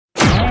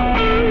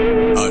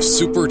A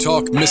Super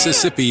Talk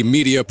Mississippi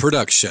media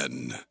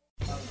production.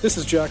 This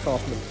is Jack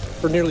Hoffman.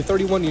 For nearly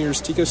 31 years,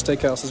 Tico's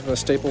Steakhouse has been a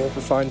staple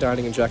for fine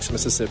dining in Jackson,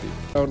 Mississippi.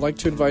 I would like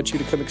to invite you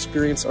to come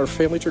experience our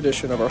family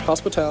tradition of our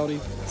hospitality,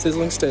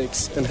 sizzling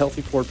steaks, and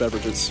healthy poured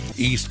beverages.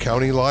 East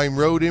County Line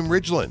Road in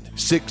Ridgeland,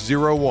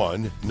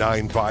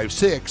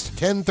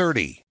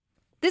 601-956-1030.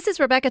 This is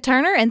Rebecca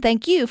Turner, and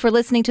thank you for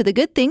listening to the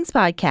Good Things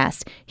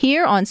Podcast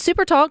here on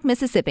Super Talk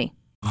Mississippi.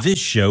 This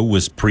show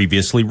was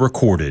previously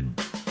recorded.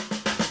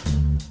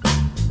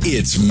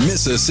 It's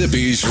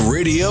Mississippi's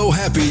Radio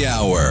Happy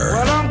Hour.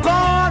 Well, I'm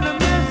going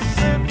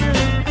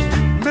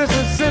to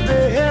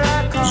Mississippi, here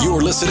I come.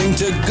 You're listening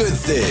to Good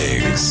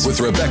Things with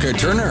Rebecca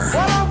Turner.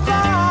 Well, I'm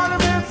going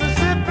to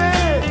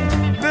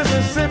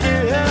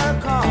Mississippi, here I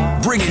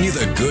come. Bringing you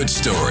the good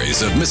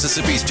stories of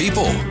Mississippi's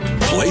people,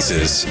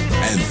 places,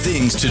 and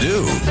things to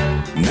do.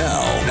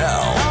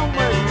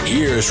 Now,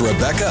 here's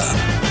Rebecca.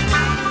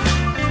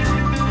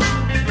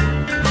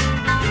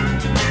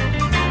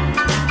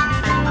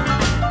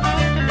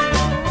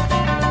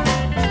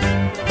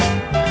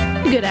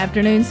 Good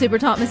afternoon, Super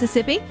Talk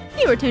Mississippi.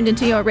 You are tuned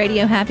into your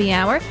Radio Happy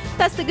Hour.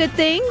 That's the Good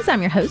Things.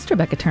 I'm your host,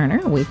 Rebecca Turner.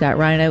 We've got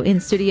Rhino in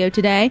studio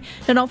today.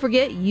 And don't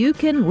forget, you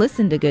can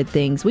listen to Good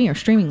Things. We are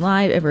streaming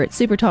live over at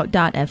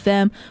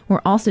supertalk.fm.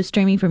 We're also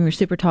streaming from your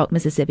Super Talk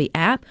Mississippi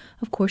app.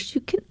 Of course,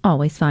 you can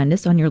always find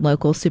us on your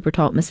local Super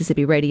Talk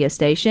Mississippi radio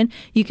station.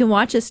 You can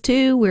watch us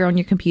too. We're on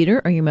your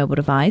computer or your mobile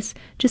device.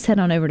 Just head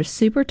on over to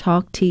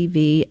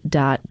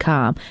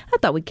supertalktv.com. I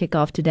thought we'd kick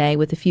off today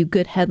with a few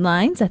good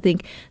headlines. I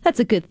think that's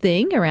a good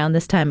thing around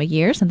this time of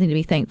year, something to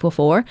be thankful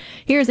for.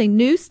 Here's a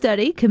new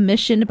study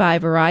commissioned by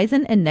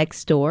Verizon and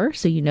Nextdoor,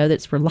 so you know that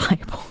it's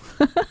reliable.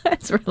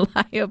 It's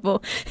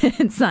reliable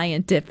and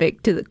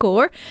scientific to the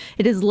core.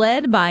 It is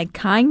led by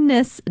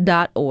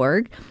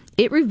kindness.org.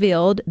 It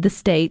revealed the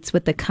states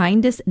with the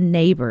kindest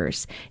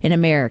neighbors in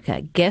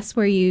America. Guess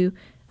where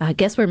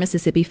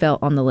Mississippi fell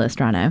on the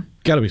list, Rhino?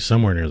 Got to be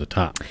somewhere near the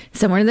top.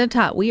 Somewhere near the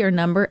top. We are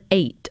number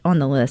 8 on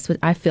the list, which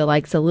I feel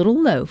like it's a little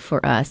low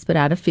for us. But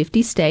out of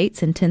 50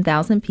 states and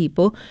 10,000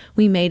 people,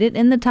 we made it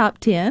in the top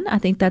 10. I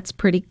think that's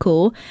pretty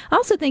cool. I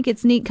also think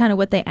it's neat kind of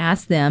what they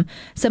asked them.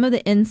 Some of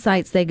the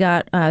insights they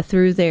got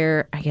through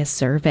their,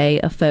 survey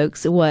of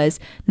folks was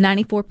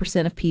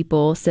 94% of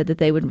people said that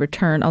they would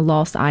return a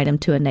lost item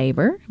to a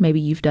neighbor. Maybe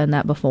you've done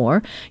that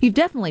before. You've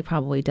definitely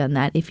probably done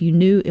that if you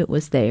knew it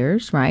was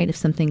theirs, right? If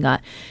something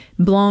got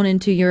blown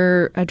into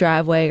your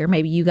driveway, or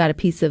maybe you got a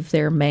piece of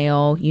their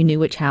mail, you knew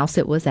which house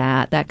it was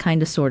at, that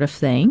kind of sort of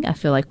thing. I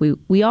feel like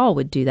we all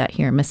would do that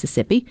here in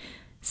Mississippi.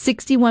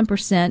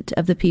 61%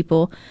 of the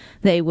people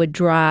they would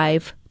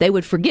forgive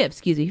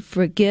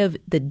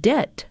the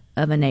debt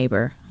of a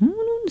neighbor.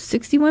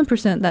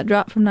 61%, that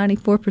dropped from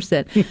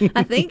 94%.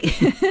 I think,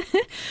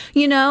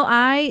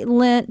 I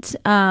lent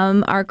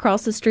our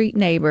across the street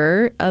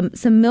neighbor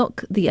some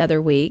milk the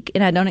other week,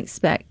 and I don't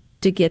expect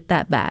to get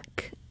that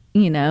back.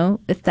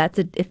 If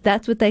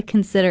that's what they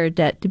consider a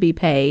debt to be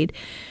paid.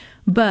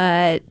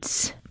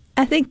 But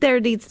I think there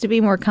needs to be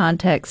more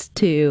context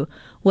to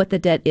what the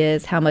debt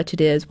is, how much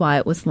it is, why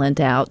it was lent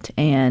out,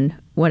 and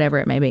whatever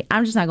it may be.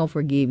 I'm just not going to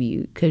forgive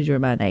you because you're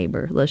my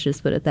neighbor. Let's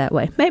just put it that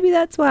way. Maybe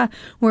that's why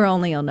we're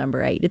only on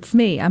number 8. It's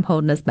me. I'm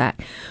holding us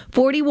back.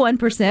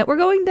 41%. We're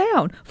going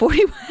down.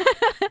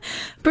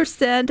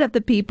 41% of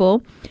the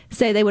people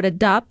say they would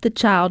adopt the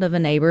child of a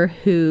neighbor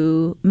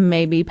who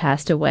maybe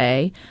passed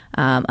away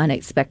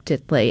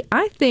unexpectedly.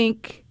 I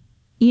think,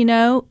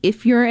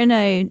 if you're in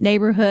a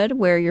neighborhood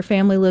where your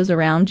family lives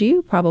around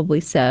you,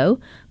 probably so.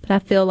 But I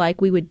feel like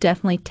we would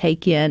definitely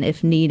take in,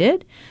 if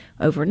needed,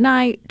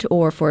 overnight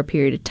or for a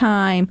period of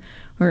time,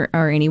 or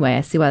anyway,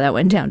 I see why that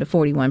went down to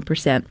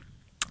 41%.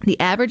 The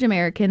average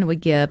American would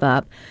give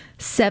up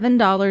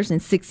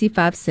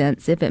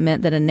 $7.65 if it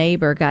meant that a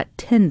neighbor got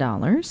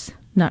 $10.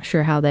 Not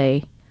sure how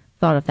they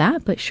thought of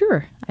that, but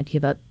sure, I'd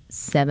give up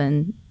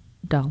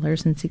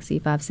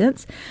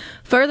 $7.65.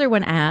 Further,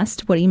 when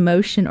asked what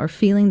emotion or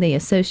feeling they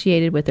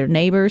associated with their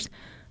neighbors,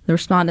 the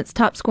respondents'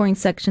 top scoring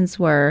sections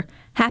were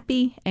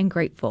happy and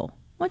grateful,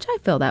 which I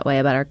feel that way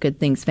about our Good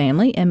Things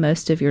family and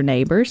most of your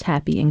neighbors,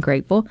 happy and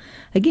grateful.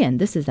 Again,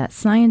 this is that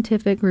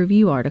scientific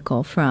review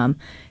article from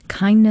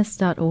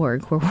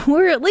kindness.org, where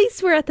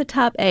we're at the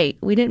top 8.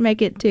 We didn't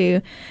make it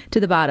to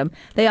the bottom.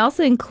 They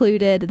also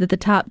included that the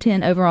top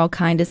 10 overall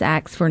kindest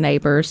acts for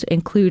neighbors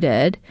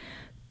included: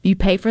 you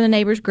pay for the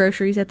neighbor's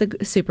groceries at the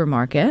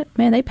supermarket.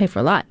 Man, they pay for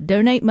a lot.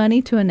 Donate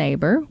money to a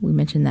neighbor. We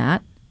mentioned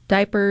that.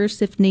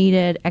 Diapers if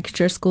needed,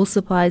 extra school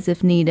supplies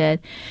if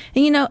needed.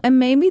 And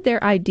maybe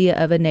their idea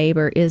of a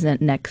neighbor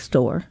isn't next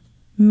door.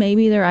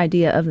 Maybe their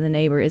idea of the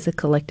neighbor is a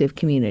collective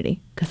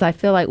community. Because I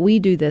feel like we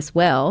do this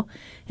well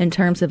in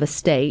terms of a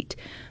state,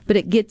 but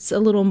it gets a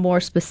little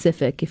more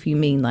specific if you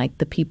mean like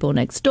the people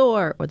next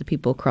door or the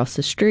people across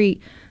the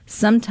street.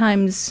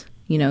 Sometimes,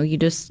 you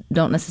just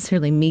don't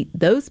necessarily meet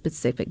those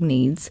specific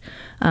needs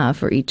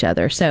for each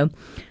other. So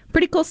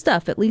pretty cool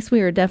stuff. At least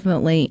we are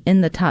definitely in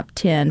the top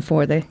 10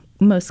 for the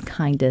most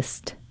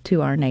kindest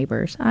to our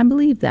neighbors. I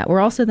believe that. We're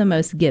also the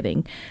most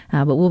giving,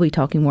 but we'll be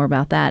talking more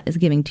about that as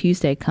Giving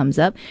Tuesday comes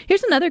up.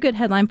 Here's another good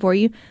headline for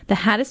you. The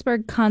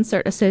Hattiesburg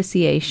Concert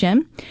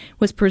Association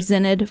was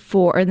presented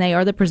for, and they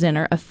are the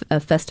presenter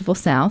of Festival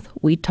South.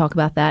 We talk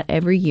about that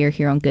every year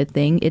here on Good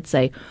Thing. It's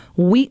a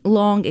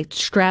week-long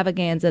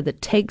extravaganza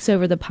that takes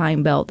over the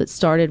Pine Belt that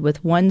started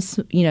with one,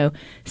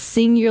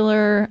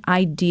 singular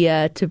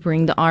idea to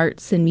bring the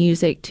arts and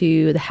music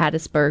to the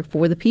Hattiesburg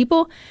for the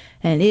people,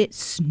 and it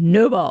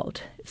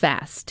snowballed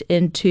fast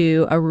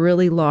into a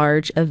really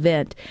large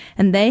event.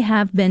 And they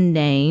have been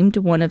named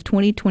one of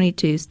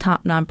 2022's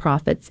top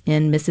nonprofits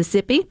in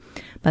Mississippi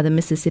by the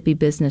Mississippi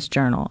Business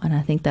Journal. And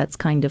I think that's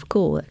kind of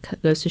cool. It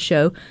goes to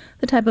show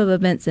the type of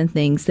events and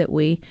things that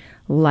we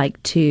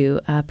like to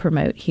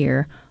promote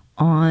here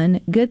on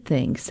Good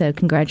Things. So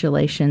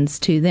congratulations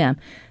to them.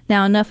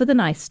 Now, enough of the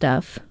nice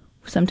stuff.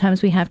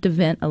 Sometimes we have to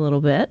vent a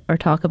little bit or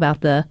talk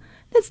about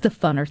it's the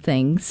funner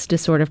things to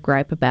sort of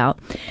gripe about.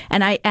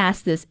 And I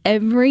ask this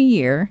every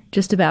year,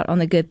 just about on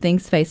the Good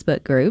Things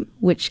Facebook group,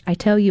 which I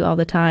tell you all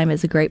the time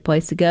is a great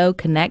place to go.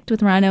 Connect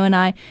with Rhino and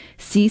I,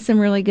 see some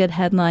really good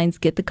headlines,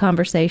 get the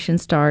conversation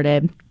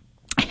started,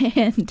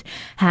 and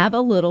have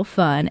a little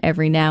fun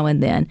every now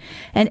and then.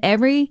 And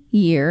every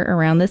year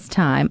around this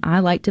time, I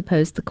like to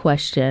pose the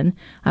question,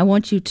 I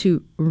want you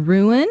to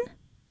ruin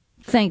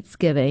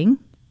Thanksgiving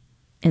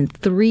in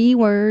 3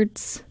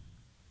 words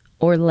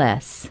or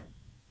less.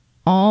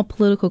 All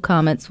political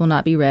comments will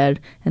not be read,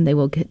 and they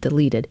will get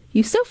deleted.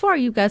 So far,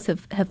 you guys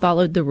have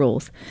followed the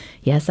rules.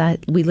 Yes,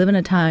 we live in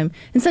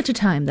such a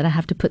time that I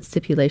have to put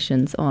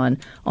stipulations on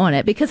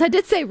it, because I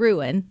did say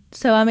ruin.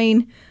 So, I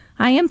mean,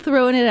 I am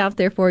throwing it out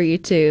there for you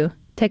to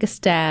take a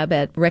stab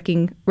at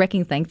wrecking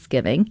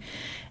Thanksgiving.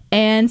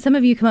 And some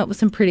of you come up with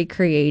some pretty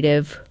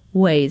creative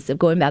ways of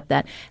going about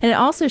that. And it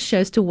also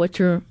shows to what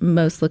you're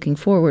most looking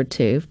forward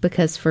to,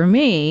 because for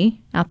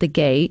me, out the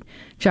gate,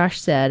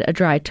 Josh said a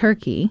dry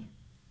turkey.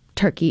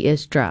 Turkey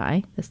is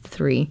dry. That's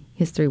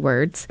his 3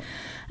 words.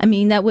 I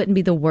mean, that wouldn't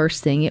be the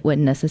worst thing. It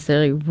wouldn't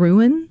necessarily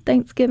ruin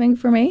Thanksgiving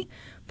for me.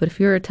 But if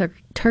you're a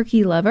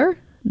turkey lover,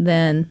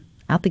 then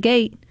out the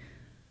gate,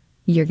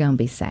 you're going to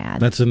be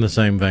sad. That's in the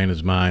same vein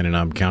as mine, and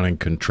I'm counting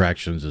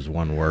contractions as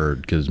 1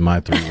 word, because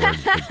my 3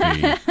 words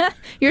would be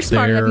you're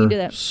smart enough you can do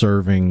that.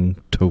 Serving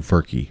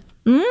tofurkey.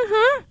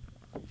 Mm-hmm.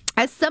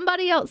 As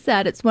somebody else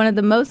said, it's one of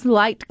the most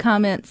liked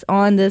comments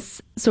on this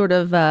sort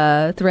of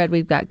thread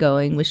we've got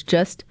going, was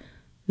just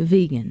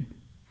vegan.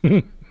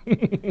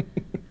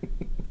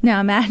 Now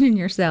imagine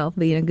yourself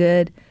being a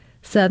good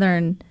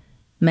Southern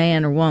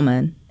man or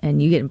woman,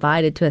 and you get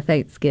invited to a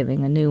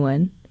Thanksgiving, a new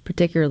one,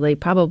 particularly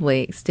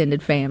probably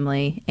extended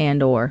family,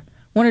 and or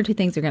 1 or 2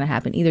 things are going to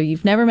happen. Either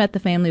you've never met the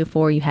family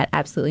before, you had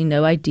absolutely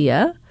no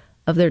idea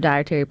of their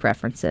dietary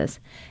preferences,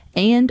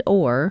 and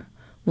or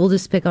we'll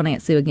just pick on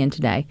Aunt Sue again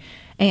today.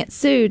 Aunt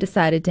Sue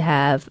decided to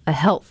have a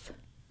health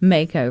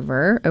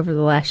makeover over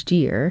the last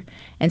year,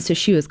 and so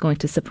she was going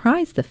to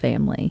surprise the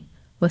family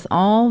with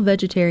all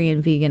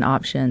vegetarian, vegan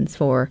options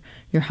for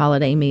your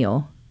holiday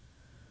meal.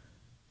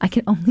 I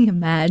can only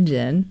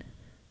imagine.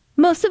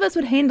 Most of us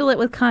would handle it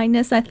with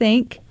kindness, I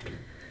think.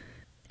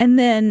 And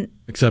then...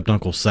 Except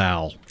Uncle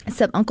Sal.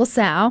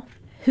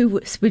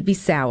 Who would be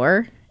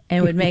sour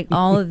and would make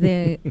all of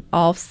the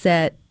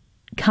offset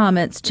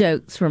comments,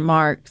 jokes,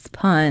 remarks,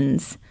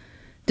 puns,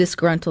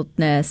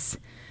 disgruntledness.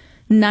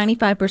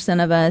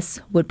 95% of us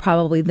would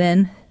probably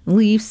then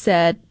leave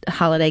said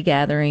holiday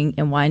gathering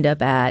and wind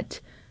up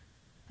at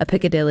a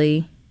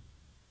Piccadilly,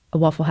 a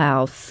Waffle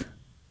House,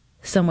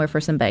 somewhere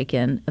for some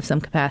bacon of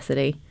some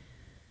capacity.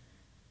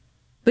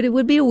 But it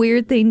would be a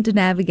weird thing to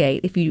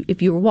navigate if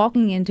you were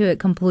walking into it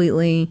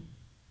completely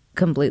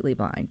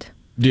blind.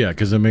 Yeah,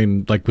 because I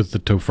mean, like with the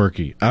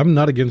tofurkey, I'm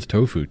not against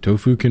tofu.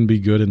 Tofu can be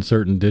good in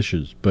certain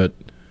dishes, but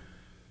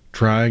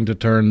trying to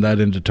turn that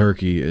into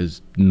turkey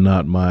is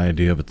not my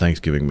idea of a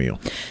Thanksgiving meal.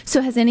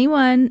 So has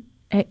anyone,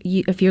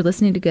 if you're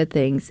listening to Good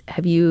Things,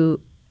 have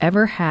you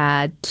ever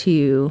had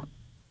to,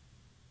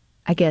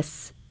 I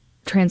guess,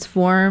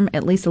 transform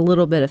at least a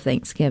little bit of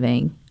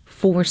Thanksgiving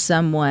for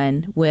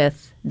someone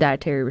with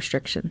dietary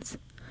restrictions?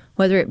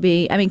 Whether it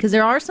be, I mean, because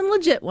there are some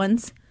legit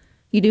ones.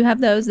 You do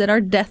have those that are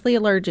deathly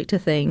allergic to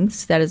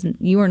things. That is,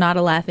 you are not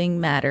a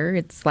laughing matter.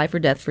 It's life or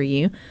death for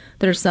you.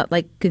 That are some,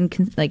 like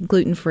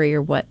gluten-free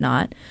or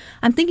whatnot.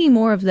 I'm thinking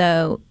more of,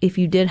 though, if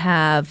you did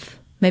have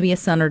maybe a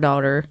son or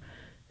daughter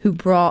who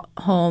brought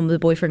home the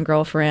boyfriend,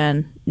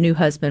 girlfriend, new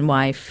husband,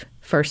 wife,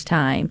 first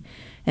time,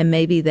 and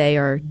maybe they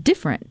are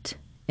different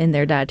in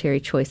their dietary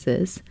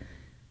choices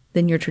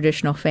than your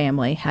traditional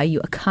family, how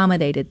you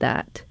accommodated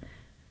that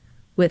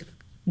with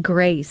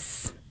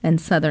grace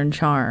and Southern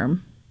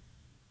charm.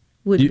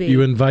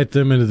 You invite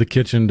them into the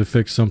kitchen to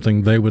fix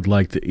something they would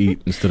like to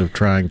eat instead of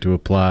trying to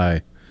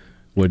apply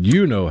what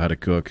you know how to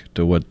cook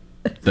to what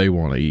they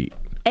want to eat.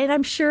 And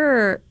I'm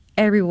sure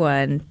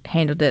everyone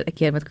handled it,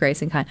 again, with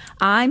grace and kind.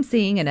 I'm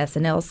seeing an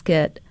SNL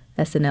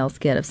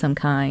skit of some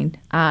kind.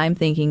 I'm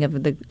thinking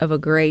of a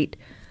great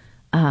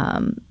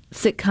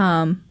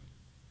sitcom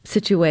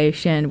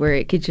situation where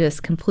it could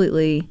just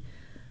completely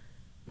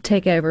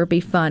take over, be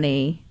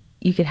funny.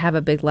 You could have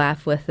a big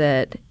laugh with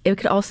it. It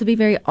could also be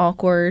very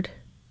awkward,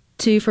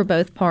 too, for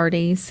both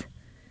parties,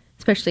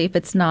 especially if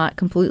it's not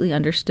completely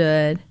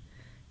understood.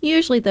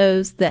 Usually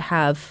those that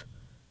have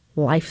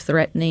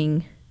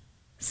life-threatening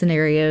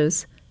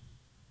scenarios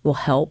will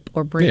help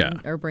or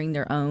bring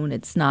their own.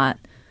 It's not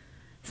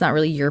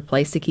really your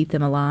place to keep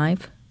them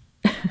alive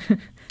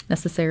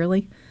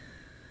necessarily.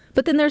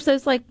 But then there's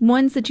those like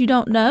ones that you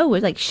don't know,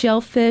 like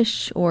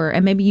shellfish,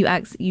 and maybe you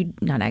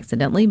not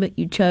accidentally, but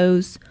you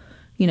chose,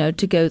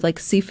 to go like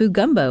seafood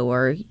gumbo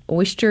or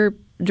oyster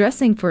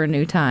dressing for a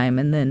new time,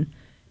 and then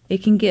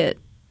it can get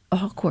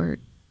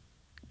awkward.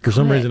 For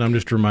some reason, I'm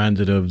just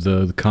reminded of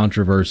the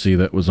controversy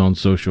that was on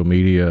social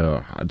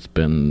media. It's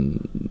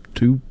been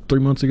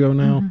 2-3 months ago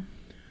now. Mm-hmm.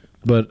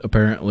 But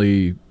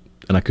apparently,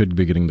 and I could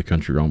be getting the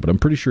country wrong, but I'm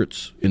pretty sure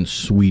it's in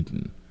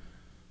Sweden,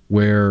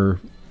 where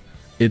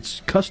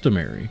it's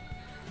customary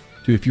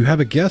to, if you have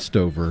a guest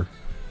over,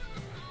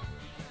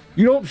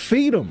 you don't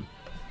feed them.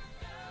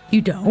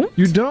 You don't?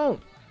 You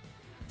don't.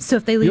 So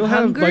if they leave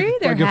hungry,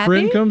 they're happy? Like a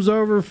friend comes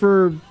over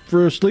for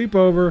a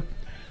sleepover,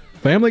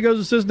 family goes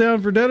and sits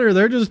down for dinner,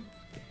 they're just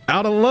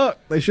out of luck.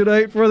 They should have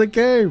ate before they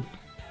came.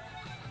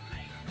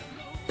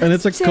 And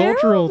it's a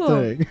cultural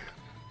thing.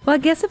 Well, I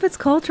guess if it's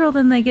cultural,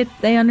 then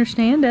they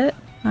understand it.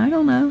 I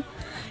don't know.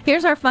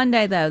 Here's our fun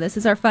day, though. This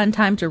is our fun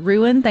time to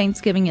ruin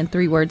Thanksgiving in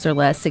 3 words or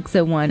less.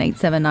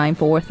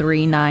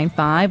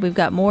 601-879-4395. We've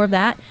got more of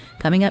that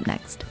coming up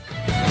next.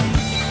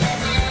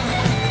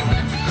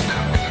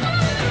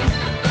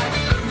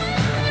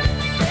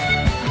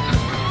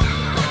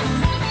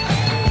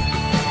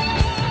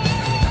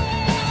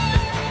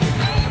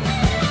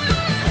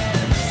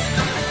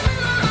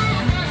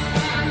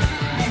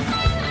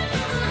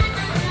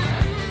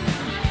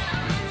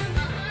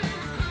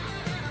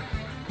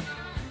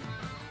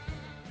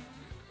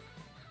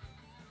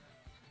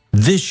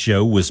 This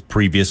show was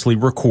previously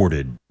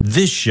recorded.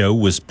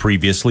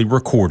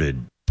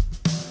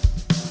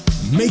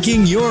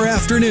 Making your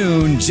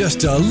afternoon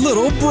just a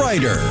little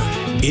brighter.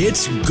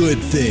 It's Good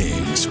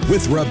Things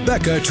with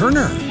Rebecca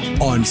Turner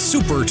on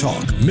Super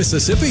Talk,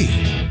 Mississippi.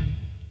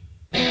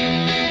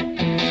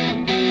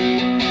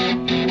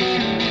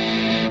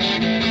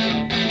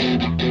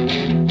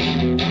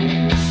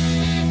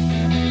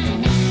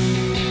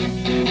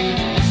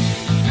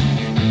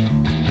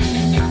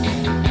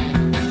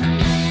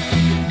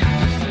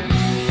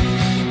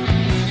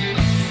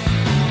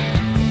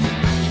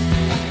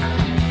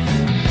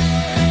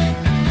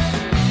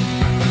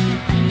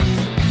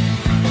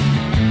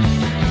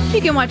 You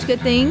can watch Good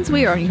Things.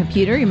 We are on your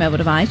computer, your mobile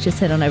device. Just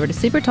head on over to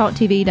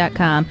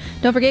supertalktv.com.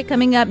 Don't forget,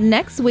 coming up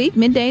next week,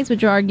 Middays with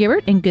Gerard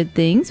Gibert and Good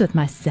Things with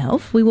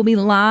myself. We will be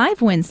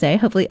live Wednesday,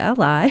 hopefully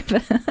alive,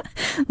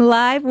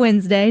 live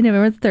Wednesday,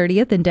 November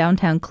 30th in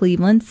downtown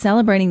Cleveland,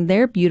 celebrating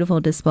their beautiful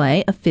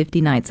display of 50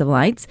 Nights of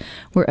Lights,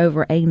 where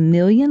over 1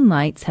 million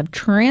lights have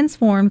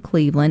transformed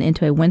Cleveland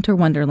into a winter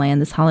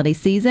wonderland this holiday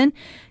season.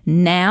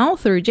 Now,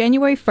 through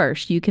January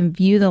 1st, you can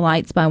view the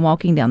lights by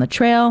walking down the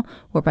trail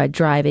or by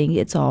driving.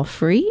 It's all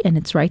free, and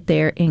it's right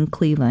there in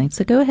Cleveland.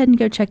 So go ahead and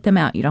go check them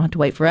out. You don't have to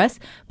wait for us,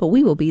 but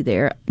we will be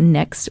there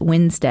next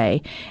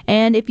Wednesday.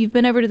 And if you've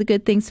been over to the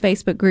Good Things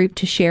Facebook group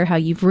to share how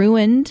you've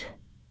ruined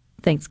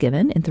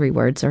Thanksgiving in 3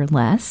 words or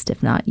less,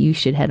 if not, you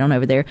should head on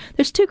over there.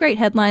 There's 2 great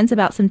headlines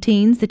about some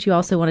teens that you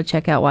also want to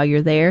check out while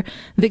you're there.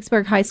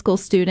 Vicksburg High School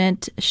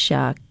student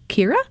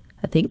Shakira,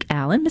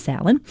 Miss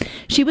Allen.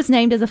 She was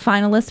named as a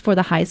finalist for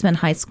the Heisman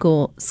High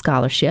School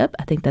Scholarship.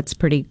 I think that's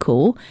pretty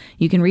cool.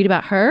 You can read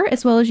about her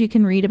as well as you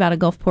can read about a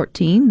Gulfport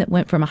teen that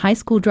went from a high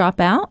school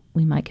dropout,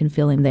 we might can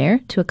feel him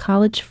there, to a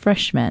college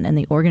freshman and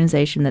the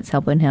organization that's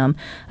helping him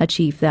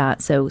achieve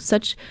that. So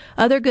such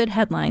other good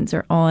headlines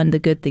are on the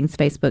Good Things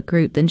Facebook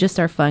group than just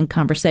our fun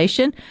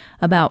conversation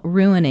about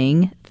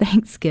ruining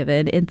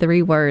Thanksgiving in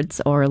 3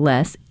 words or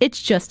less.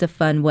 It's just a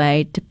fun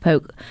way to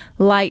poke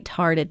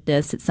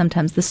lightheartedness at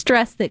sometimes the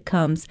stress that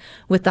comes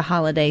with the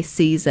holiday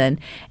season.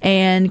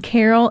 And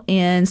Carol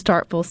in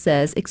Starkville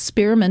says,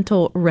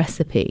 experimental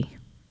recipe.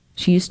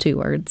 She used 2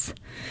 words.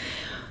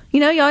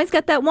 You always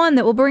got that one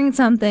that will bring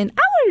something.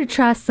 I wanted to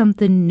try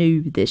something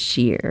new this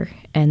year,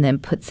 and then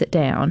puts it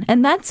down.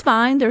 And that's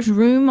fine. There's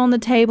room on the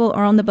table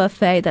or on the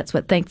buffet. That's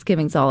what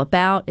Thanksgiving's all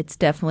about. It's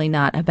definitely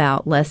not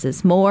about less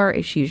is more.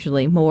 It's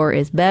usually more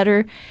is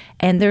better.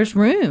 And there's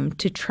room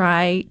to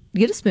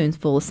get a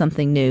spoonful of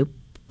something new.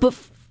 But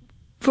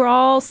for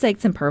all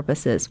sakes and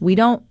purposes, we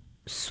don't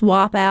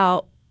swap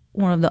out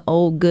one of the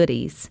old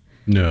goodies.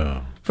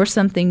 No. For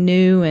something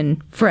new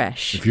and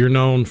fresh. If you're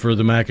known for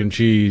the mac and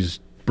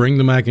cheese, bring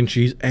the mac and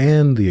cheese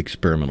and the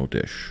experimental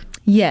dish.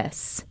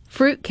 Yes.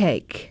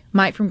 Fruitcake.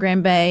 Mike from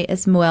Grand Bay,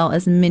 as well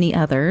as many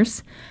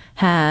others,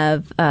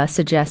 have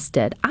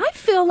suggested. I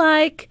feel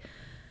like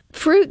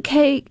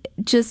fruitcake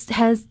just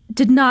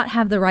did not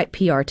have the right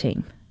PR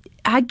team.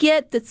 I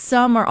get that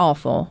some are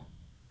awful.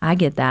 I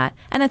get that.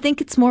 And I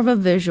think it's more of a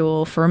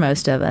visual for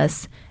most of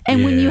us.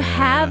 And when you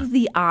have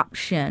the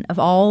option of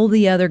all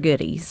the other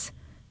goodies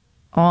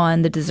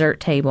on the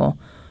dessert table,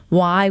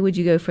 Why would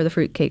you go for the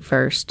fruitcake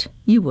first?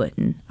 You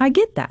wouldn't. I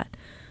get that.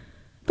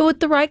 But with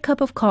the right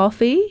cup of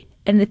coffee,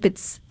 and if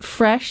it's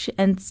fresh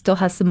and still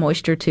has some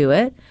moisture to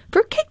it,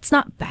 fruitcake's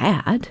not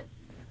bad.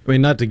 I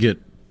mean, not to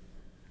get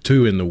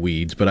too in the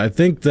weeds, but I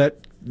think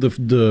that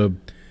the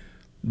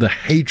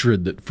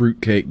hatred that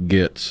fruitcake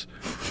gets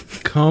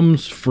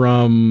comes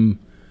from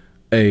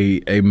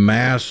a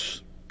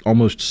mass,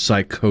 almost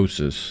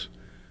psychosis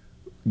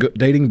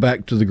dating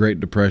back to the Great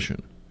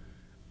Depression.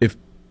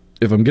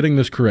 If I'm getting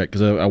this correct,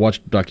 because I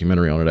watched a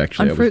documentary on it,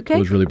 actually. On fruitcake? I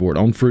was really bored.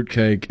 On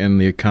fruitcake and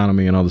the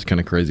economy and all this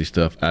kind of crazy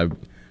stuff. I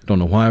don't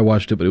know why I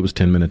watched it, but it was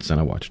 10 minutes and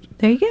I watched it.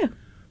 There you go.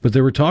 But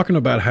they were talking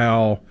about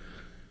how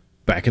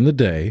back in the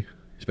day,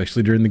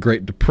 especially during the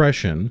Great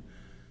Depression,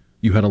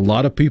 you had a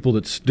lot of people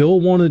that still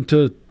wanted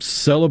to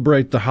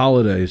celebrate the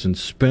holidays and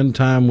spend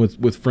time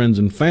with friends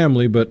and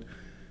family, but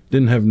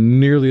didn't have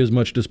nearly as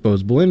much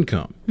disposable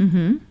income.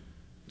 Mm-hmm.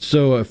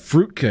 So a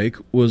fruitcake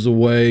was a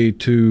way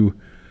to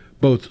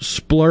both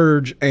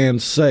splurge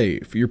and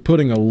save. You're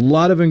putting a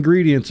lot of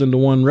ingredients into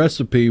one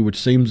recipe, which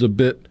seems a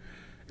bit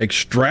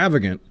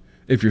extravagant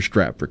if you're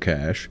strapped for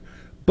cash,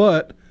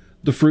 but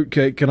the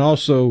fruitcake can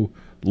also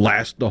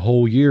last the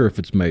whole year if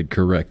it's made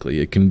correctly.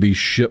 It can be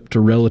shipped to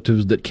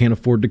relatives that can't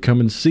afford to come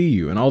and see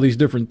you and all these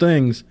different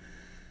things.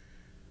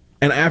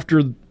 And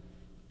after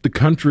the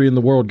country and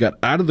the world got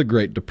out of the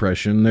Great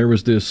Depression, there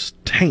was this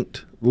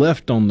taint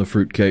left on the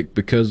fruitcake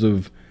because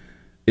of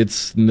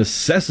its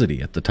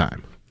necessity at the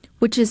time.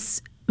 Which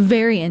is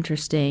very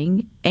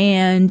interesting,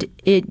 and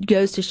it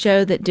goes to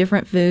show that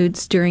different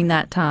foods during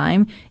that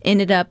time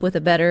ended up with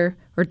a better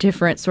or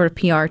different sort of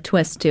PR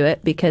twist to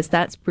it, because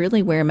that's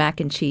really where mac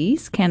and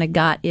cheese kind of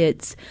got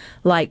its,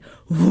 like,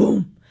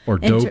 boom. Or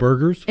dough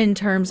burgers? In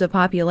terms of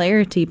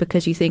popularity,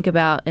 because you think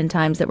about in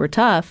times that were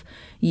tough,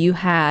 you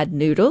had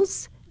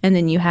noodles, and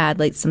then you had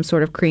like some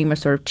sort of cream or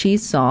sort of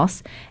cheese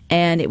sauce,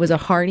 and it was a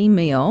hearty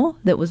meal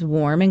that was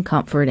warm and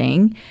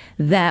comforting,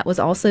 that was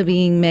also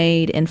being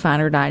made in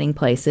finer dining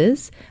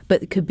places,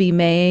 but could be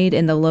made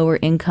in the lower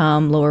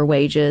income, lower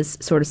wages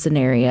sort of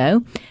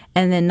scenario.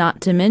 And then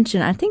not to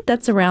mention, I think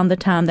that's around the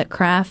time that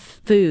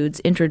Kraft Foods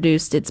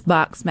introduced its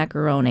box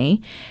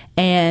macaroni,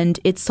 and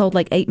it sold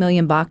like 8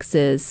 million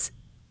boxes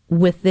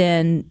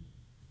within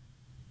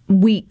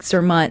weeks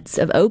or months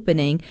of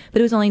opening, but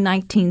it was only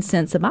 19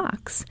 cents a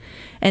box.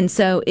 And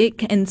so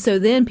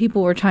then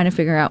people were trying to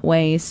figure out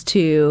ways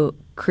to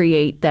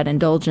create that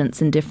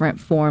indulgence in different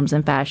forms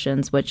and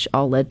fashions, which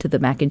all led to the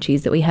mac and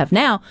cheese that we have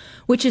now,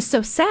 which is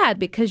so sad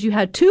because you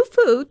had two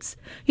foods.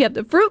 You have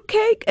the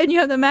fruitcake and you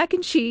have the mac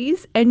and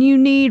cheese, and you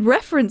need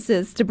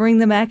references to bring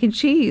the mac and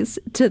cheese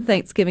to the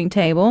Thanksgiving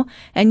table,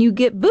 and you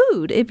get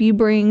booed if you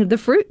bring the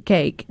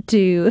fruitcake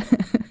to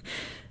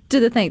to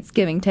the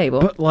Thanksgiving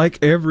table. But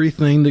like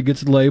everything that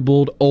gets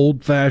labeled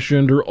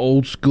old-fashioned or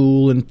old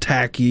school and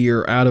tacky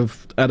or out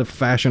of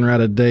fashion or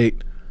out of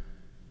date,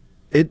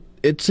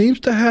 it seems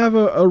to have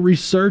a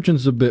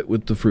resurgence a bit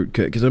with the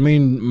fruitcake. Because, I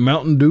mean,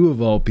 Mountain Dew,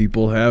 of all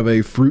people, have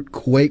a fruit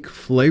quake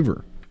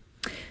flavor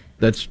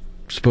that's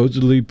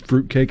supposedly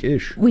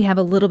fruitcake-ish. We have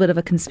a little bit of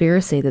a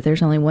conspiracy that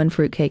there's only one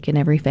fruitcake in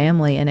every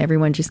family, and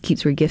everyone just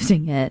keeps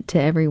regifting it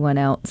to everyone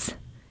else.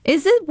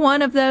 Is it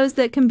one of those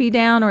that can be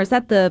down, or is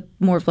that the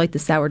more of like the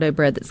sourdough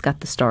bread that's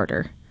got the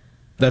starter?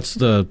 That's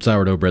the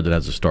sourdough bread that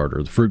has a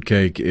starter. The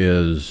fruitcake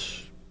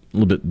is a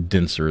little bit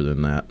denser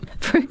than that.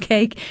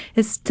 Fruitcake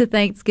is to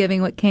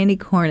Thanksgiving what candy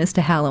corn is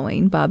to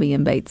Halloween, Bobby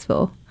in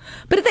Batesville.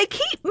 But if they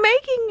keep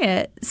making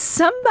it,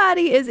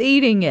 somebody is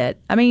eating it.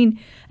 I mean,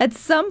 at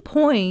some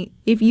point,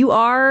 if you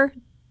are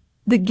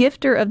the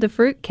gifter of the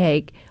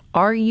fruitcake,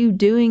 are you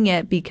doing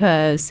it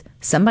because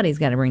somebody's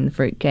got to bring the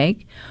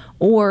fruitcake?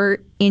 Or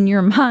in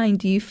your mind,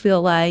 do you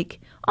feel like,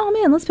 oh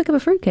man, let's pick up a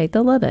fruitcake,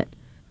 they'll love it?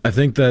 I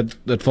think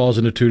that falls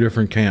into two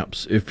different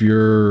camps. If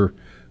you're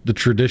the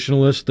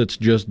traditionalist that's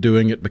just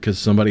doing it because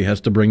somebody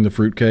has to bring the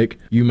fruitcake,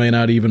 you may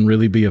not even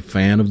really be a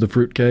fan of the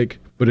fruitcake.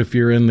 But if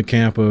you're in the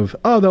camp of,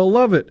 oh, they'll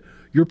love it,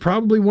 you're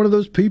probably one of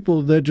those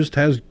people that just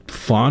has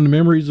fond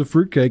memories of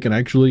fruitcake and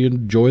actually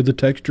enjoy the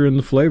texture and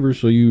the flavor,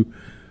 so you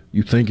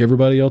think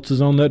everybody else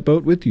is on that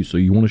boat with you, so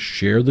you want to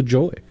share the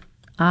joy.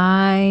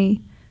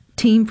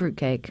 Team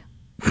fruitcake.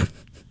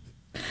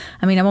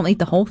 I mean, I won't eat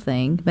the whole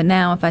thing, but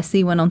now if I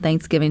see one on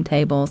Thanksgiving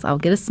tables, I'll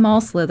get a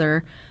small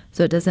slither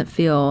so it doesn't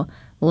feel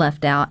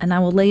left out, and I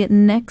will lay it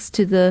next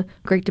to the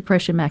Great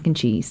Depression mac and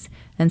cheese.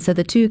 And so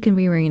the two can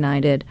be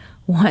reunited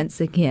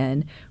once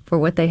again for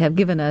what they have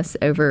given us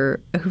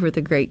over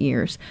the great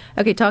years.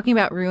 Okay, talking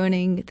about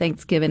ruining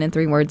Thanksgiving in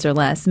 3 words or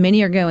less,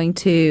 many are going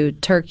to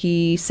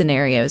turkey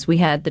scenarios. We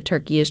had the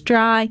turkey is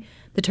dry,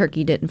 the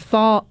turkey didn't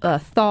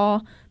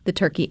thaw, the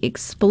turkey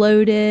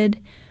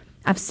exploded.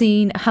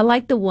 I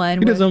like the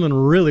one You did something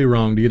really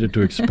wrong to get it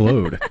to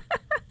explode.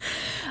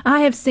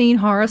 I have seen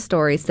horror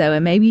stories, though,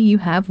 and maybe you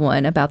have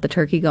one about the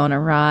turkey gone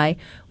awry.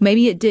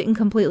 Maybe it didn't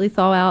completely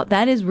thaw out.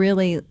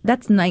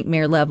 That's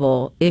nightmare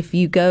level if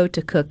you go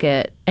to cook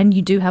it and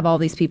you do have all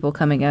these people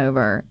coming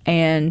over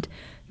and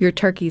your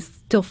turkey's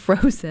still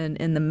frozen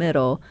in the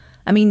middle.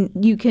 I mean,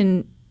 you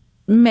can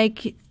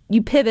make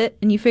you pivot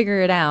and you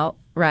figure it out,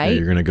 right? Yeah,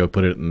 you're going to go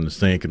put it in the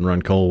sink and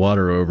run cold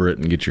water over it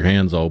and get your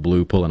hands all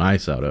blue pulling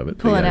ice out of it.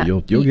 Pull it out.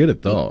 You'll get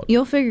it thawed.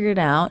 You'll figure it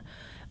out.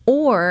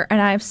 Or,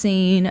 and I've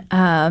seen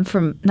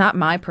from not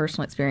my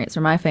personal experience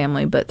or my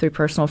family, but through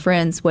personal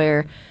friends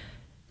where,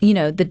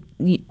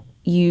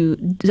 you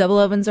double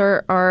ovens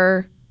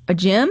are a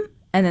gem,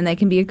 and then they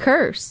can be a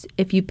curse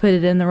if you put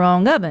it in the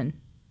wrong oven.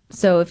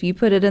 So if you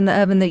put it in the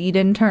oven that you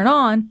didn't turn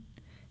on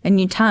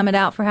and you time it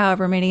out for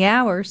however many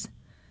hours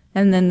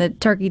and then the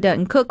turkey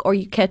doesn't cook or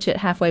you catch it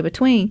halfway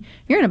between,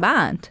 you're in a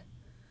bind.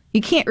 You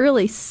can't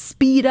really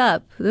speed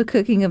up the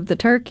cooking of the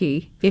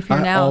turkey if you're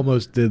I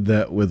almost did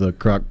that with a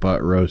crock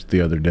pot roast the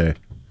other day.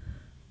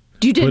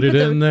 You did put it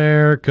in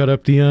there, cut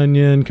up the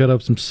onion, cut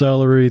up some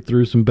celery,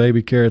 threw some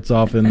baby carrots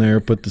off in there,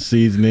 put the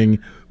seasoning,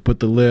 put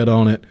the lid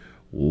on it,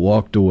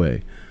 walked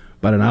away.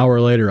 About an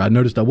hour later, I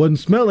noticed I wasn't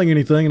smelling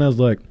anything, and I was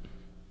like,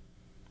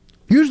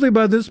 usually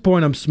by this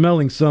point, I'm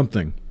smelling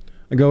something.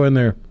 I go in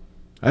there.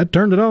 I had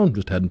turned it on,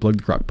 just hadn't plugged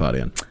the crock pot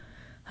in.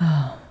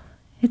 Oh,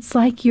 it's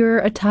like you're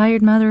a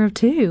tired mother of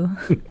two,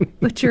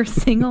 but you're a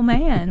single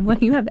man. Well,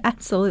 you have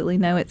absolutely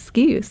no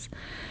excuse.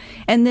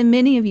 And then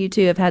many of you,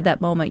 too, have had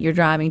that moment you're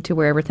driving to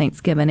wherever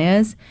Thanksgiving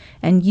is,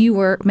 and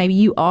maybe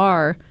you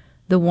are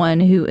the one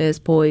who is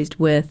poised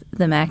with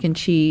the mac and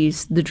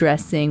cheese, the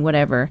dressing,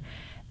 whatever,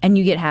 and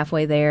you get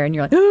halfway there, and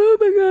you're like, oh,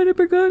 my God, I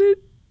forgot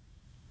it.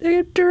 I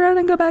have to run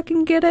and go back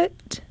and get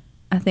it.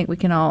 I think we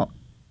can all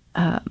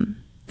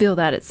feel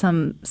that at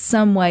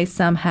some way,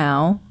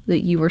 somehow,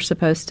 that you were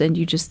supposed to, and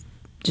you just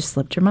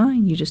slipped your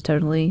mind. You just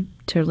totally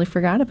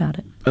forgot about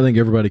it. I think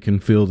everybody can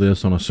feel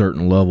this on a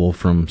certain level.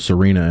 From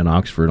Serena in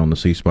Oxford on the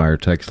C Spire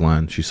text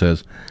line, she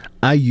says,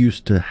 I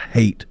used to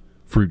hate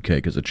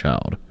fruitcake as a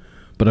child,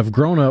 but I've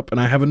grown up and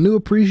I have a new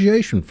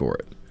appreciation for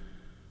it.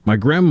 My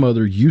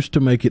grandmother used to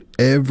make it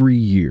every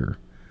year.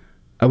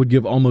 I would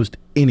give almost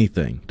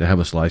anything to have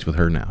a slice with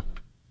her now.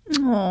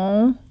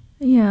 Oh,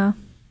 yeah.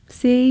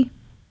 See?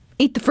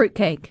 Eat the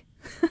fruitcake.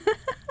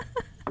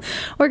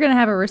 We're going to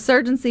have a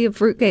resurgency of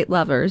fruitcake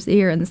lovers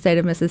here in the state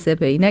of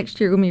Mississippi. Next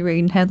year, we're going to be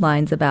reading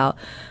headlines about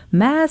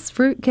mass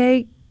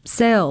fruitcake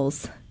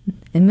sales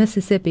in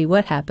Mississippi.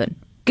 What happened?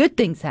 Good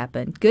things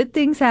happened. Good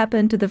things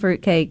happened to the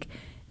fruitcake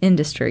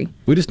industry.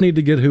 We just need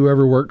to get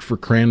whoever worked for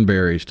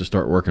cranberries to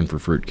start working for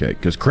fruitcake,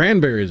 because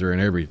cranberries are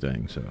in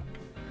everything. So,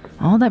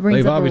 that brings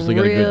they've up obviously a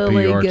got a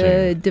really good PR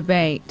good team.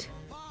 debate.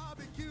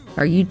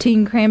 Are you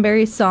team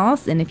cranberry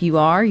sauce? And if you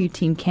are you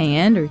team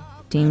canned or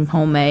team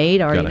homemade?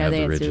 I already know the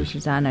answer, which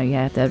is I know you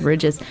have to have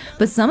ridges.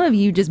 But some of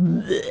you just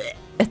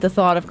at the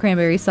thought of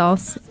cranberry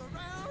sauce.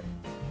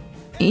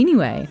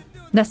 Anyway,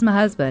 that's my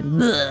husband. You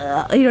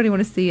don't even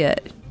want to see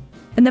it.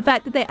 And the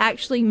fact that they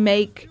actually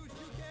make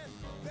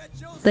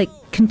like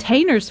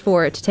containers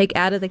for it to take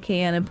out of the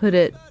can and put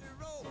it,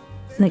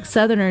 like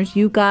Southerners,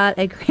 you got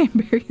a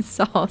cranberry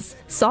sauce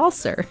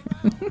saucer.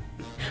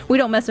 We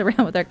don't mess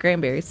around with our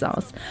cranberry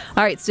sauce.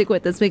 All right, stick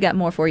with us. We got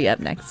more for you up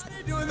next.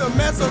 Doing the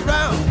mess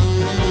around.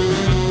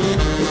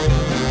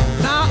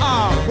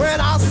 Now, when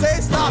I say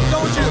stop,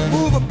 don't you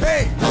move a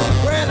peg.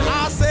 When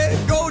I say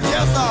go,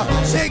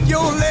 just shake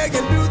your leg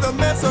and do the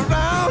mess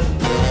around.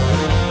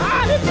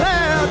 I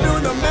declare,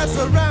 doing the mess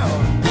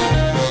around.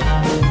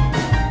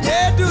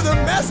 Yeah, do the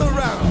mess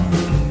around.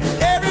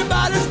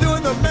 Everybody's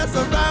doing the mess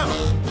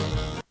around.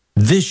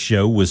 This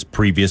show was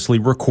previously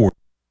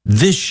recorded.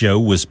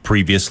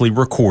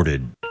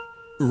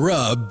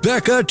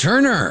 Rebecca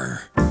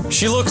Turner.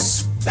 She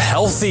looks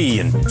healthy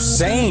and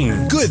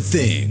sane. Good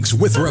Things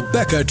with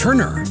Rebecca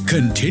Turner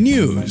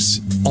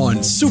continues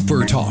on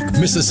Super Talk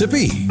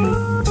Mississippi.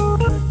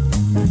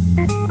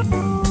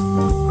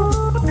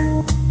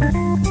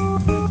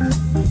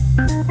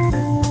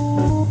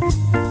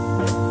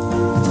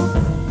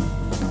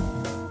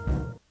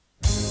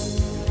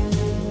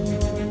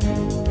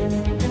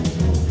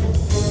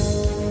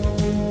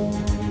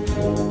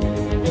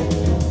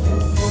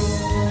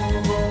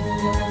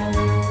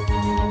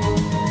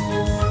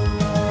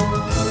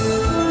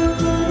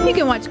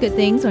 Watch Good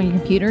Things on your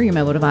computer, your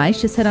mobile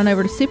device. Just head on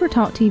over to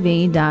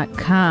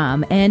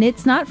supertalktv.com. And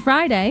it's not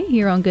Friday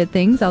here on Good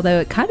Things, although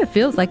it kind of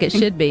feels like it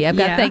should be. I've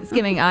got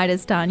Thanksgiving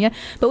itis, Tanya.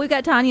 But we've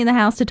got Tanya in the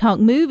house to talk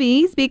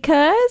movies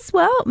because,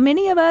 well,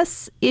 many of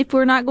us, if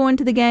we're not going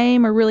to the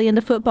game or really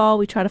into football,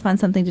 we try to find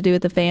something to do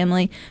with the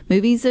family.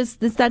 Movies, it's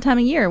that time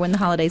of year when the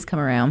holidays come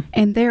around.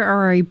 And there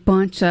are a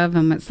bunch of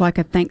them. It's like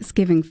a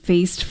Thanksgiving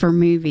feast for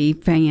movie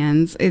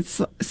fans.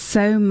 It's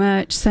so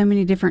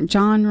many different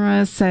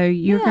genres, so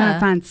you're going to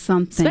find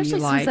something. Especially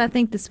since I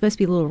think it's supposed to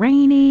be a little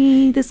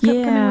rainy this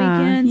upcoming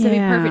weekend, so it'd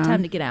be a perfect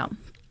time to get out.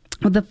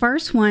 Well, the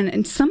first one,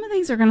 and some of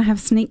these are going to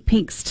have sneak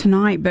peeks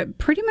tonight, but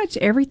pretty much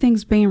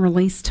everything's being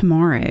released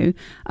tomorrow,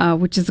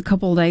 which is a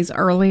couple of days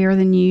earlier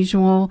than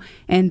usual.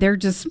 And they're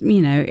just,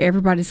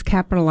 everybody's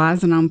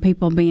capitalizing on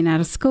people being out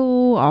of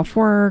school, off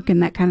work,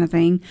 and that kind of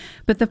thing.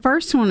 But the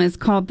first one is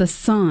called The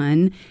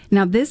Sun.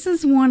 Now, this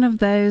is one of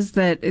those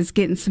that is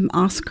getting some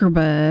Oscar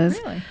buzz.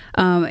 Really?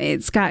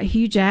 It's got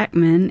Hugh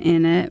Jackman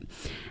in it.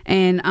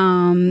 And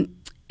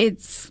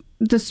it's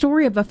the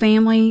story of a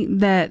family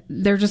that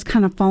they're just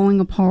kind of falling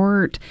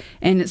apart,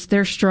 and it's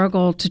their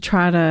struggle to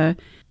try to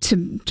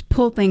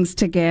pull things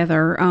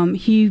together.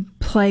 He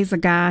plays a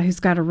guy who's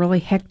got a really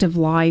hectic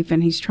life,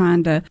 and he's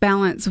trying to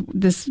balance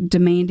this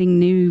demanding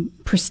new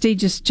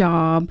prestigious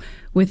job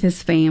with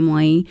his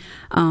family.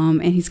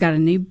 And he's got a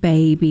new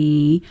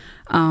baby.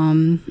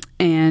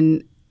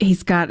 And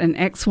he's got an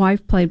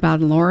ex-wife played by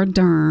Laura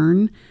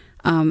Dern.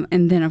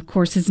 And then, of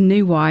course, his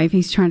new wife.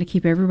 He's trying to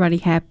keep everybody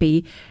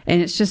happy,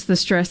 and it's just the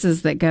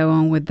stresses that go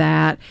on with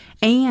that.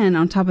 And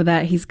on top of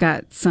that, he's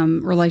got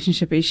some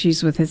relationship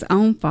issues with his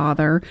own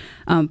father,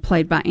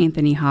 played by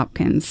Anthony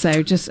Hopkins.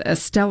 So just a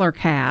stellar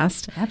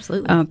cast.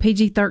 Absolutely.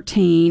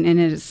 PG-13, and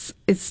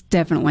it's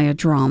definitely a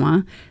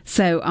drama.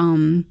 So,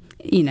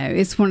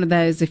 it's one of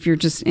those, if you're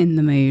just in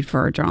the mood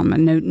for a drama.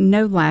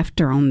 No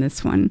laughter on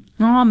this one.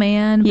 Oh,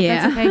 man.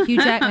 Yeah. That's okay.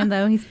 Hugh Jackman,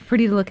 though, he's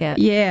pretty to look at.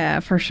 Yeah,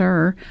 for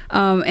sure.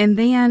 And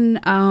then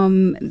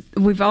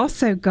we've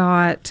also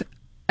got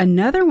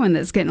another one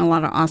that's getting a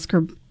lot of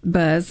Oscar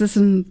buzz. This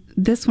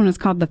one is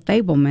called The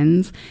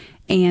Fabelmans,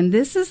 and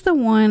this is the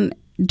one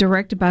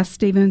directed by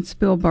Steven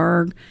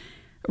Spielberg,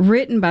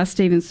 written by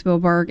Steven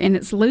Spielberg, and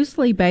it's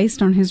loosely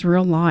based on his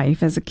real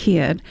life as a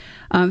kid.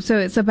 So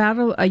it's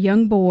about a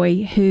young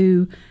boy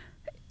who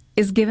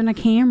is given a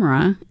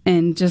camera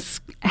and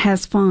just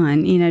has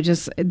fun,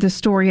 just the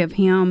story of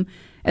him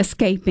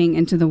escaping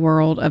into the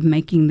world of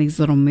making these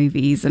little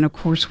movies. And of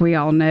course, we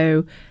all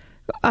know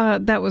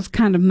that was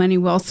kind of money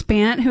well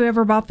spent,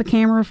 whoever bought the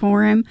camera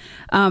for him.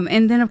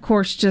 And then, of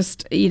course,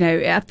 just,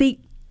 I think,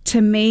 to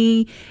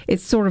me,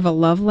 it's sort of a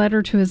love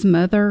letter to his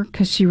mother,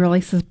 because she really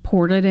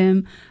supported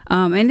him.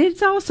 And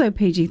it's also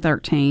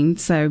PG-13,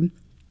 so...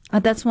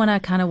 That's one I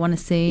kind of want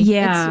to see.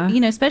 Yeah.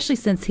 It's, especially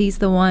since he's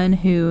the one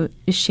who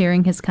is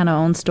sharing his kind of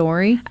own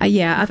story. I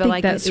think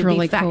like that's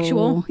really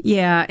factual. Cool.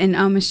 Yeah,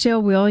 and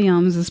Michelle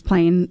Williams is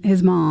playing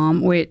his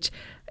mom, which...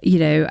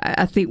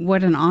 I think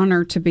what an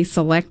honor to be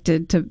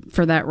selected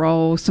for that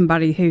role,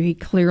 somebody who he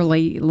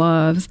clearly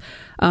loves.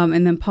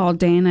 And then Paul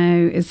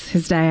Dano is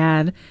his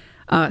dad.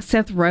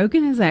 Seth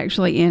Rogen is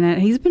actually in it.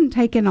 He's been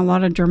taking a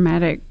lot of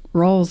dramatic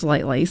roles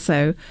lately.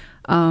 So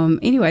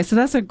anyway, so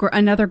that's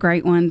another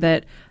great one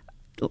that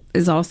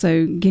is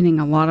also getting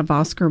a lot of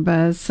Oscar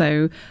buzz.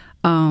 So,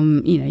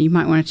 you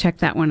might want to check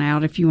that one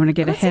out if you want to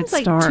get a head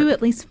start. Seems like two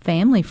at least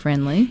family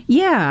friendly.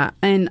 Yeah.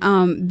 And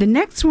the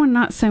next one,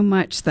 not so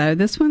much, though.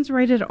 This one's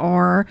rated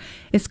R.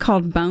 It's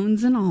called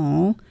Bones and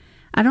All.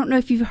 I don't know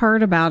if you've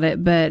heard about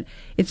it, but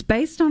it's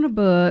based on a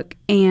book,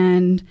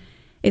 and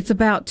it's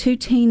about two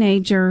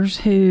teenagers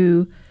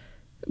who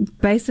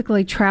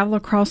basically travel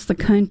across the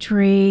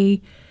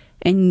country,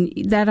 and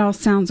that all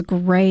sounds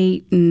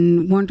great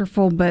and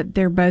wonderful, but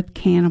they're both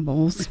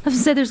cannibals. I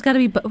said there's got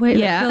to be... Wait,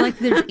 yeah. I feel like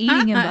there's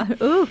eating in...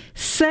 Ooh.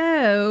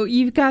 So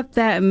you've got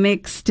that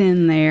mixed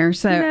in there.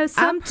 So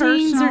some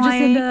teens are just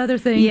into other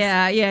things.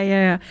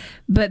 Yeah.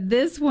 But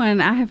this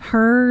one, I have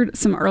heard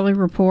some early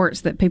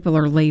reports that people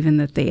are leaving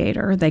the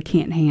theater. They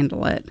can't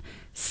handle it.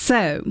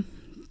 So...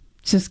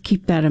 just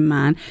keep that in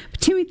mind.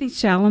 But Timothée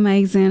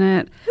Chalamet's in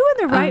it. Who in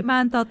their right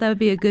mind thought that would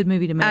be a good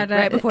movie to make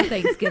right before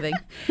Thanksgiving?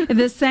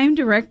 The same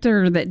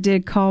director that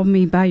did Call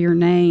Me By Your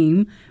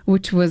Name,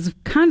 which was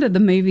kind of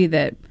the movie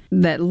that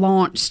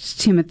launched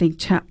Timothée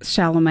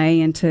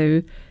Chalamet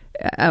into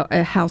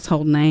a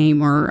household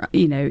name, or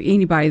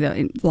anybody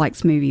that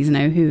likes movies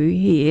know who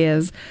he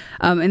is.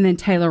 And then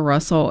Taylor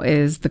Russell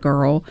is the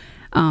girl.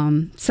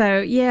 So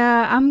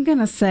yeah, I'm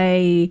gonna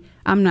say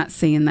I'm not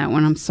seeing that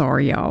one. I'm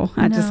sorry, y'all.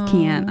 I just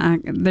can't.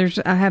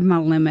 I have my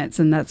limits,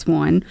 and that's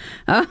one.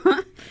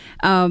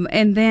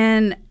 And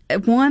then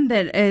one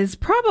that is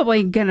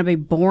probably gonna be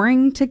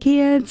boring to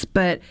kids,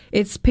 but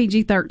it's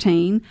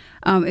PG-13.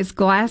 It's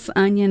Glass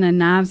Onion: A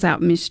Knives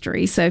Out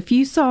Mystery. So if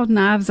you saw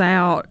Knives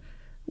Out,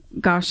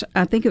 gosh,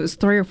 I think it was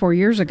 3 or 4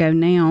 years ago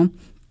now.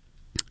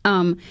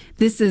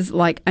 This is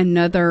like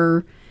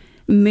another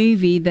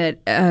movie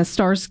that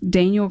stars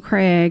Daniel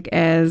Craig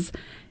as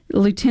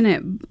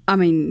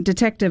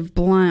Detective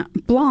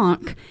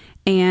Blanc,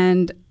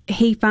 and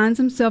he finds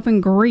himself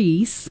in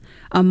Greece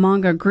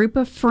among a group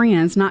of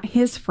friends, not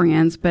his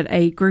friends, but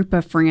a group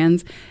of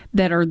friends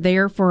that are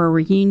there for a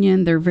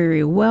reunion. They're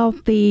very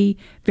wealthy,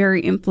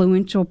 very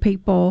influential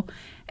people,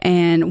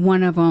 and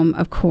one of them,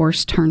 of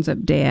course, turns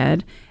up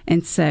dead,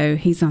 and so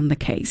he's on the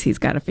case. He's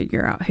got to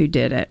figure out who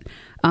did it.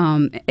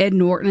 Ed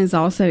Norton is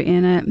also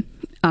in it.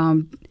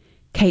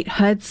 Kate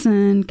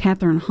Hudson,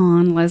 Catherine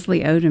Hahn, Leslie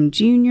Odom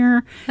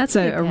Jr. That's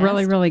a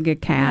really, really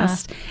good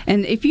cast. Yeah.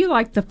 And if you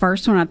like the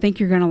first one, I think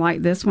you're going to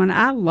like this one.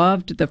 I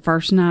loved the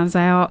first Knives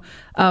Out.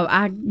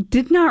 I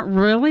did not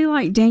really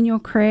like Daniel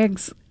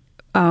Craig's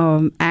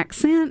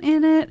accent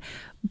in it,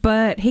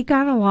 but he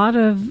got a lot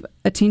of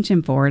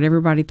attention for it.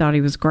 Everybody thought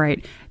he was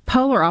great.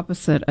 Polar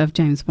opposite of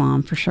James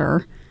Bond, for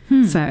sure.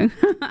 So...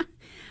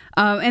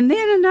 and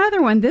then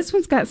another one. This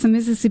one's got some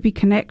Mississippi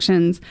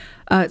connections.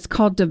 It's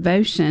called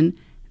Devotion.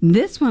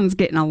 This one's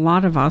getting a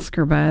lot of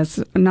Oscar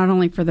buzz, not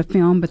only for the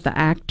film, but the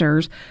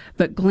actors.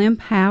 But Glenn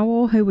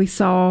Powell, who we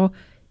saw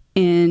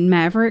in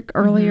Maverick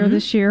earlier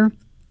this year,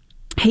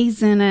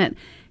 He's in it.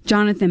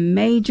 Jonathan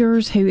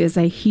Majors, who is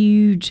a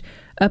huge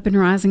up and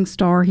rising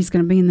star. He's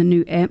going to be in the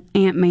new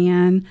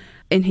Ant-Man,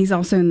 and he's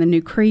also in the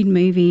new Creed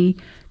movie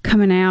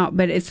coming out.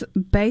 But it's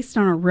based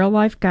on a real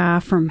life guy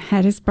from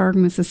Hattiesburg,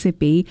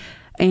 Mississippi,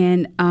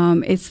 and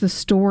it's the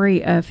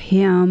story of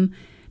him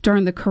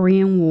during the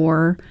Korean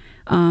War.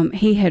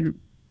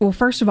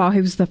 First of all,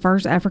 he was the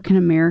first African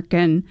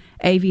American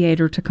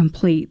aviator to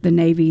complete the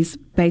Navy's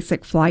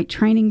basic flight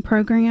training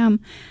program.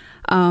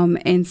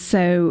 And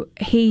so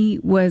he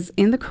was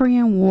in the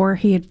Korean War.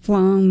 He had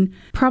flown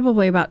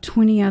probably about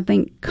 20, I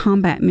think,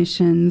 combat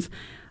missions.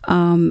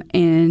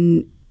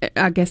 And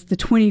I guess the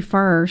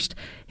 21st,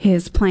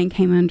 his plane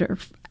came under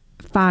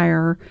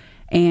fire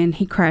and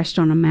he crashed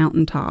on a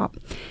mountaintop.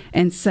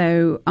 And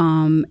so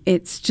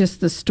it's just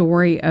the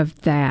story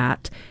of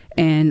that.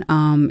 And,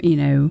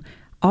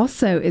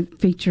 also it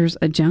features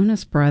a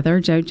Jonas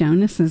brother. Joe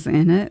Jonas is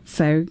in it.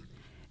 So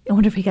I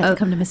wonder if he got to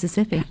come to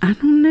Mississippi. I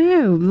don't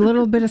know. A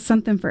little bit of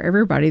something for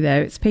everybody,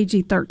 though. It's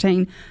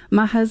PG-13.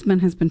 My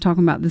husband has been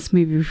talking about this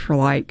movie for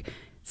like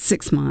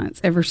 6 months,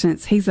 ever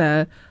since he's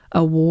a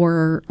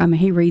war. I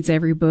mean, he reads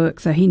every book,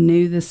 so he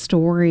knew this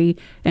story.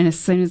 And as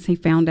soon as he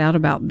found out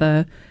about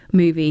the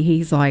movie,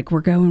 he's like,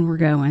 we're going.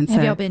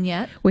 Have y'all been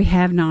yet? We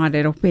have not.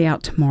 It'll be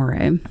out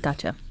tomorrow.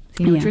 Gotcha.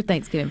 So you know what your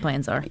Thanksgiving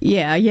plans are.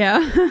 Yeah.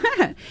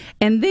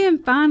 And then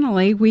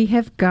finally, we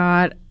have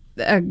got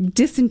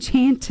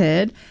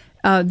Disenchanted.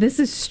 This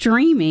is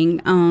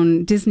streaming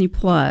on Disney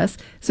Plus.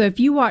 So if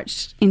you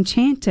watched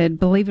Enchanted,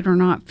 believe it or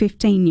not,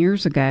 15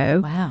 years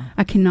ago. Wow.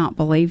 I cannot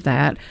believe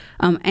that.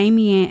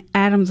 Amy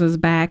Adams is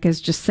back as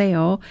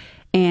Giselle.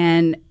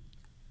 And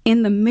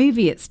in the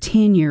movie, it's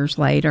 10 years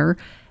later.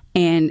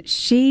 And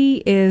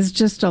she is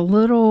just a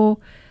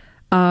little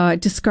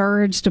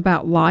discouraged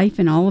about life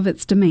and all of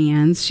its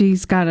demands.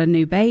 She's got a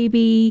new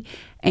baby,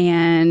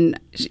 and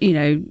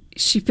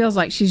she feels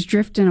like she's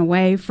drifting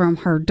away from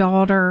her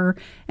daughter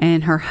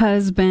and her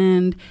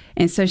husband,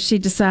 and so she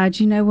decides,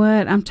 you know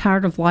what, I'm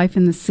tired of life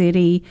in the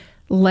city,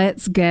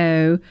 let's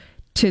go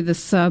to the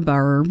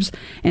suburbs.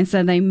 And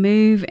so they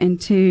move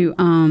into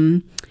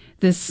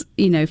this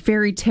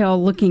fairy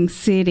tale looking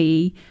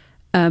city.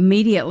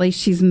 Immediately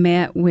she's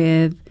met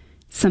with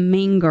some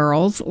mean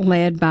girls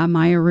led by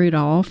Maya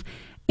Rudolph,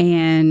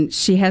 and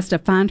she has to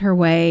find her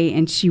way,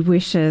 and she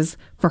wishes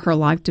for her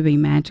life to be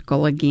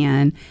magical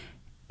again,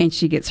 and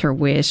she gets her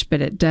wish,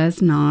 but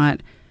it's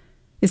not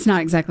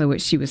exactly what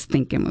she was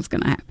thinking was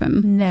going to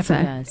happen.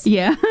 Never does.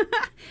 Yeah.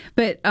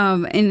 But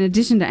in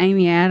addition to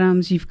Amy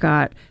Adams, you've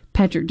got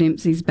Patrick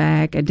Dempsey's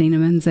back, Idina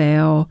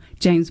Menzel,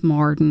 James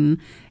Martin,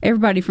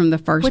 everybody from the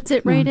first. What's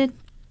it rated?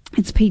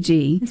 It's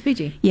PG. It's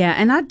PG. Yeah,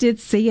 and I did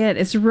see it.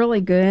 It's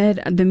really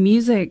good. The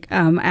music,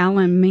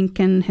 Alan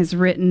Menken has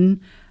written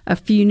a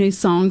few new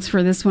songs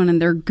for this one, and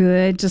they're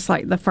good, just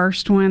like the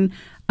first one.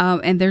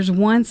 And there's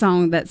one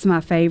song that's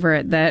my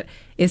favorite that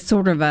is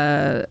sort of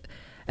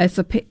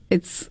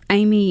it's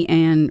Amy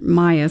and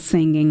Maya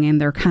singing, and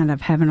they're kind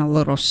of having a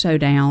little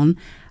showdown.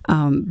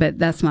 But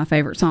that's my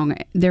favorite song.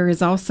 There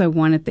is also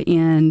one at the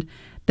end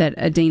that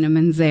Idina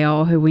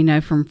Menzel, who we know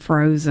from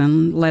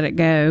Frozen, Let It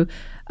Go,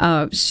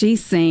 she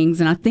sings,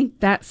 and I think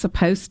that's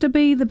supposed to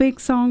be the big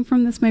song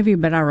from this movie,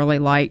 but I really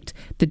liked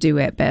the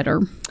duet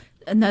better.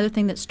 Another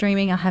thing that's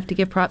streaming, I have to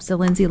give props to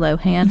Lindsay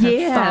Lohan.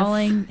 Yes.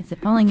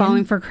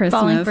 Falling for Christmas.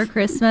 Falling for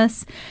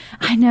Christmas.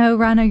 I know,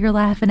 Rhino, you're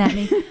laughing at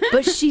me,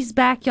 but she's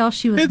back, y'all.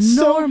 She was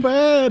so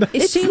bad.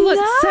 She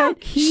looked so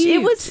cute.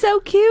 It was so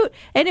cute,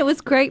 and it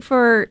was great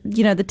for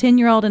the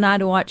 10-year-old and I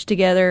to watch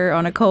together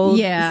on a cold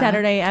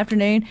Saturday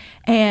afternoon.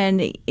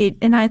 And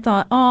I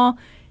thought, oh,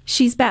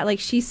 she's back. Like,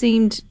 she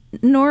seemed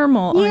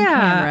normal on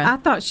camera. I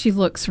thought she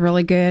looks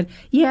really good.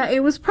 Yeah,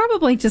 it was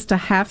probably just a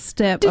half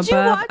step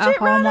above a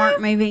Hallmark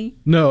movie.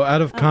 No,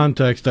 out of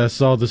context, I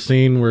saw the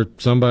scene where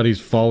somebody's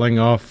falling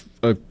off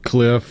a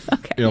cliff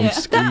on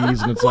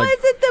skis, and it's like,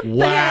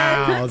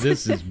 wow,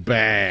 this is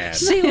bad.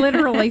 She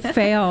literally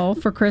fell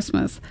for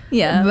Christmas.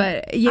 Yeah.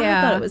 But yeah.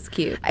 I thought it was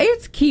cute.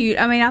 It's cute.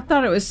 I mean, I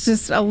thought it was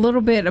just a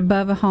little bit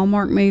above a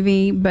Hallmark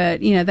movie,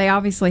 but, they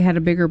obviously had a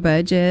bigger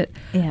budget.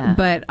 Yeah.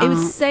 But it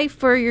was safe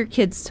for your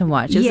kids to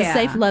watch. It was a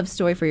safe love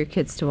story for your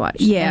kids to watch.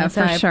 Yeah, and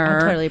so for sure.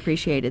 I totally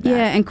appreciated that.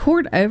 Yeah, and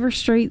Cord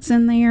Overstreet's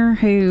in there,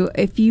 who,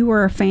 if you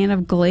were a fan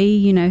of Glee,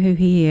 you know who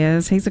he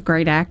is. He's a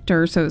great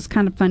actor, so it's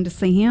kind of fun to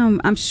see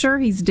him. I'm sure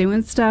he's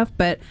doing stuff,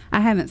 but I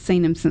haven't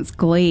seen him since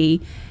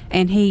Glee.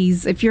 And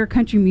if you're a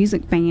country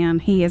music fan,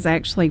 he is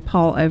actually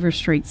Paul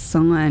Overstreet's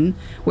son,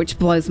 which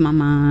blows my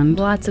mind.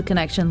 Lots of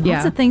connections,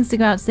 lots of things to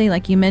go out and see.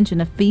 Like you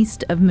mentioned, a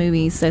feast of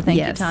movies. So thank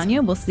you,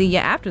 Tanya. We'll see you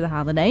after the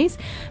holidays.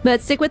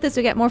 But stick with us.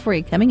 We got more for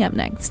you coming up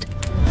next.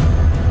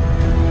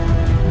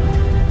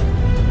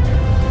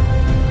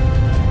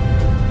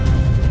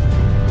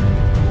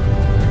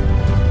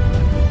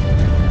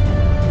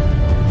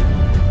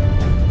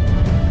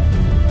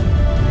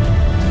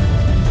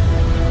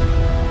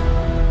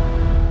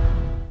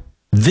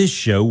 This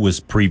show was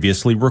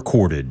previously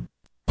recorded.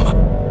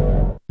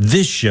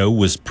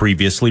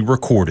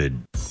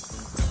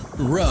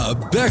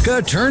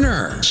 Rebecca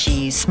Turner.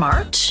 She's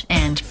smart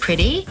and and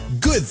pretty.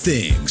 Good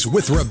Things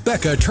with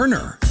Rebecca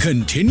Turner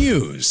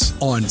continues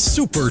on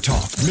Super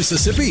Talk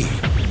Mississippi.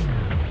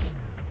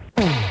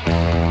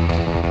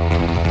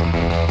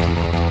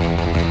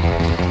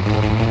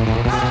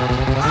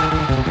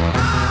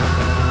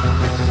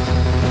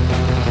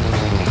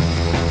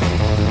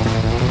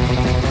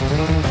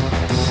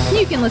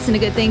 You can listen to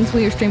Good Things.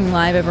 We are streaming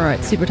live over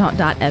at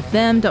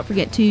supertalk.fm. Don't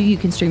forget, too, you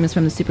can stream us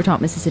from the Supertalk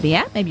Mississippi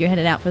app. Maybe you're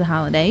headed out for the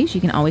holidays. You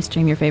can always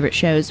stream your favorite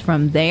shows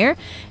from there.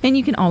 And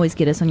you can always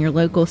get us on your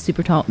local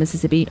Supertalk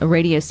Mississippi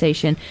radio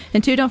station.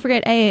 And, too, don't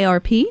forget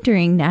AARP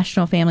during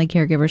National Family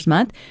Caregivers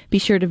Month. Be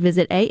sure to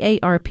visit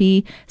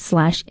AARP/MS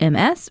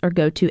or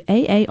go to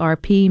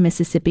AARP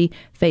Mississippi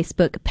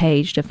Facebook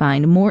page to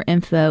find more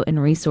info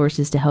and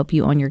resources to help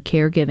you on your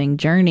caregiving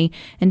journey.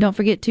 And don't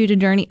forget, too, to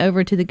journey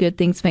over to the Good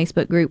Things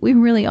Facebook group. We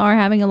really are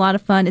having a lot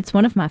of fun. It's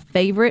one of my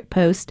favorite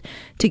posts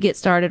to get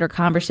started or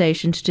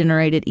conversations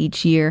generated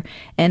each year.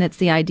 And it's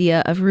the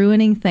idea of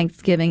ruining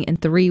Thanksgiving in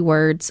 3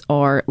 words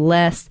or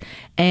less.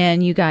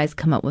 And you guys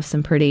come up with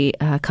some pretty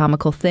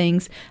comical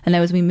things. I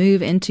know as we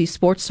move into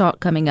sports talk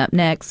coming up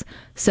next,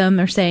 some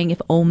are saying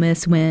if Ole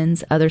Miss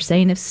wins, others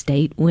saying if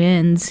State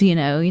wins. You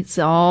know, it's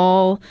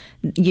all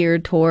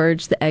geared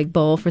towards the Egg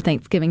Bowl for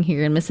Thanksgiving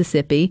here in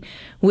Mississippi,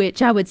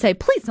 which I would say,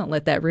 please don't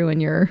let that ruin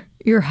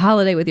your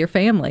holiday with your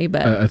family.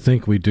 But I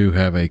think we do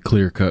have a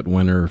clear-cut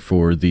winner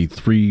for the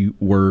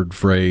 3-word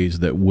phrase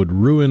that would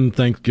ruin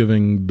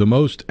Thanksgiving the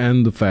most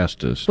and the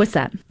fastest. What's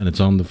that? And it's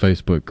on the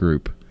Facebook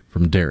group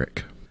from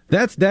Derek.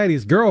 That's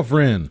Daddy's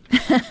girlfriend.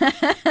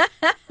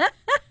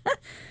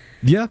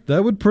 Yeah,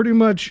 that would pretty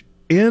much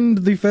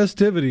end the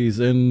festivities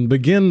and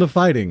begin the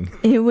fighting.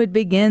 It would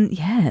begin,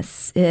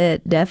 yes.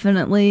 It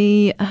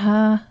definitely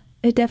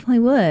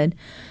would.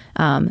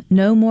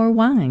 No more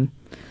wine.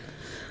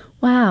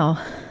 Wow,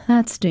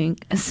 that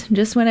stinks.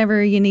 Just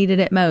whenever you needed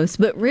it most.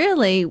 But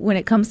really, when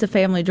it comes to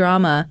family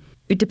drama,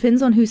 it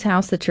depends on whose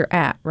house that you're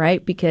at,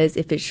 right? Because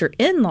if it's your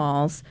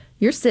in-laws,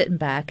 you're sitting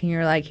back and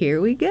you're like,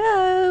 here we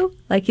go.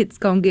 Like, it's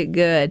going to get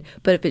good.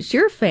 But if it's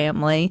your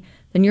family,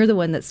 then you're the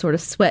one that's sort of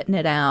sweating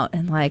it out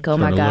and like, oh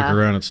my God. Look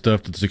around at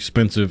stuff that's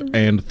expensive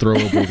and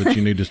throwable that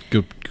you need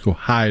to go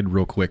hide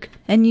real quick.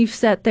 And you've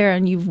sat there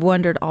and you've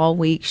wondered all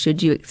week,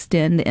 should you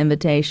extend the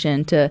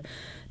invitation to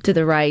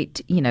the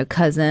right,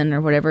 cousin or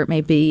whatever it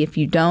may be. If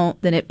you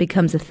don't, then it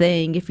becomes a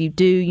thing. If you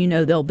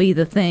do, they'll be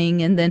the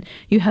thing. And then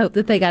you hope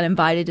that they got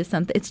invited to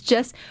something. It's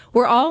just,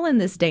 we're all in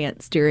this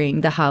dance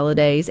during the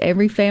holidays.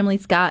 Every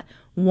family's got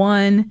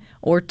 1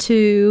 or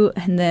 2.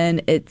 And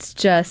then it's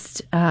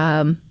just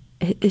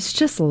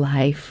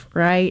life,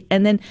 right?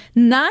 And then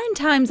 9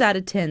 times out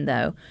of 10,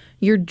 though,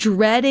 you're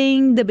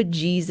dreading the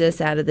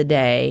bejesus out of the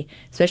day,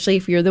 especially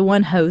if you're the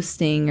one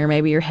hosting or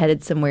maybe you're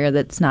headed somewhere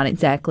that's not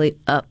exactly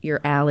up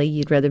your alley.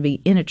 You'd rather be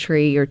in a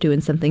tree or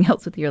doing something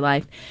else with your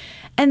life.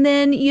 And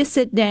then you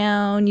sit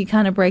down, you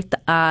kind of break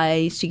the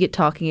ice, you get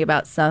talking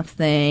about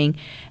something,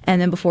 and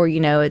then before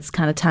you know it's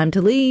kind of time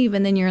to leave,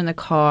 and then you're in the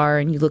car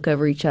and you look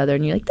over each other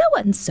and you're like, that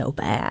wasn't so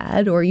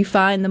bad. Or you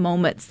find the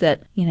moments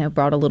that,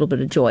 brought a little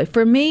bit of joy.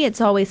 For me,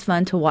 it's always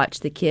fun to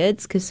watch the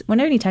kids, because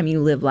anytime you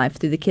live life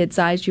through the kids'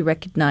 eyes, you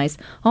recognize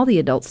all the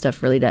adult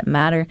stuff really doesn't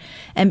matter.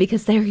 And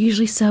because they're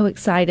usually so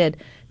excited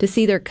to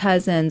see their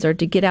cousins or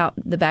to get out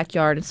in the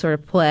backyard and sort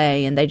of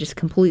play, and they just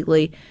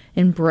completely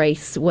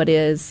embrace what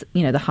is,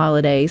 the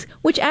holidays,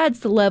 which adds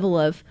the level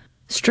of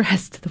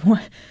stress to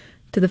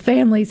the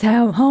family's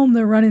home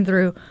they're running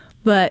through.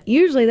 But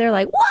usually they're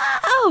like,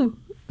 wow,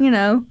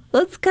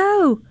 let's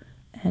go.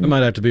 It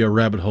might have to be a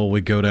rabbit hole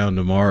we go down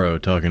tomorrow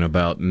talking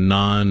about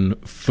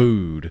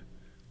non-food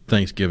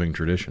Thanksgiving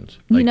traditions.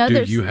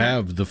 Like, you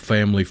have the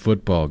family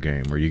football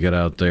game where you get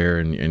out there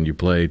and you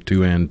play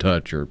 2-hand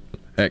touch, or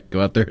heck,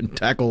 go out there and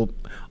tackle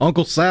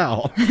Uncle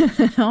Sal.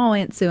 Oh,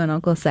 Aunt Sue and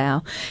Uncle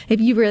Sal.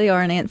 If you really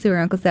are an Aunt Sue or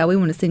Uncle Sal, we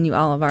want to send you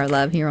all of our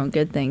love here on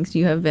Good Things.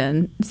 You have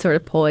been sort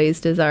of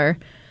poised as our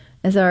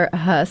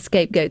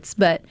scapegoats.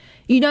 But,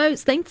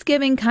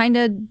 Thanksgiving kind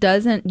of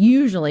doesn't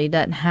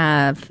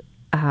have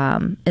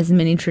as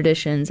many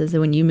traditions as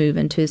when you move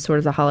into sort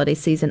of the holiday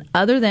season.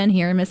 Other than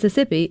here in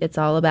Mississippi, it's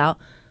all about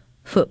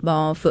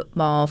football.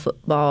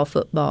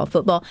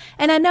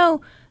 And I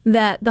know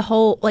that the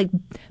whole,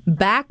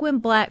 back when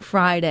Black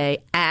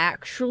Friday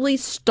actually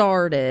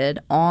started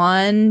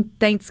on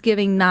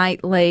Thanksgiving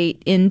night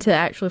late into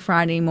actually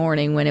Friday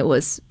morning, when it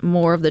was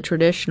more of the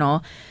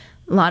traditional,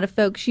 a lot of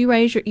folks, you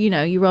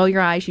roll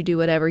your eyes, you do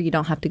whatever, you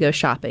don't have to go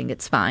shopping,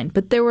 it's fine.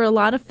 But there were a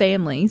lot of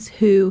families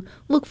who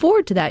look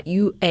forward to that.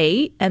 You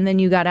ate, and then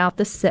you got out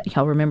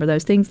y'all remember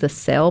those things, the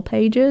sale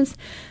pages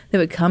that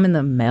would come in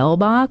the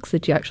mailbox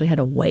that you actually had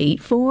to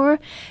wait for,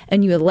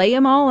 and you would lay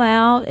them all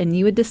out, and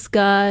you would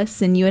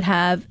discuss, and you would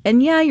have,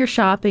 and yeah, you're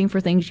shopping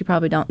for things you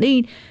probably don't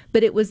need,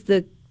 but it was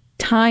the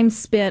time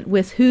spent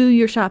with who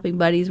your shopping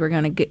buddies were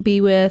going to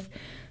be with,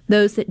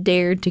 those that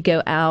dared to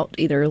go out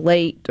either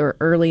late or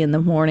early in the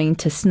morning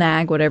to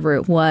snag whatever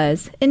it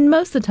was. And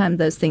most of the time,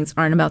 those things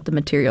aren't about the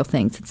material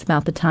things. It's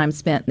about the time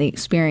spent, the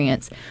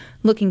experience.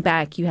 Looking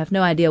back, you have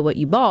no idea what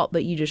you bought,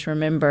 but you just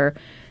remember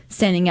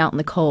standing out in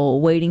the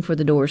cold, waiting for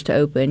the doors to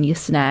open, you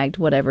snagged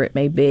whatever it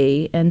may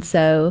be. And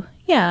so,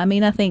 yeah, I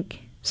mean, I think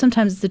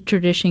sometimes the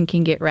tradition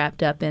can get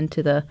wrapped up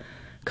into the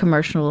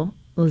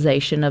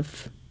commercialization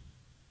of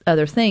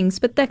other things,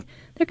 but there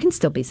can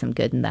still be some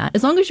good in that.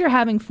 As long as you're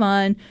having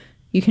fun,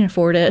 you can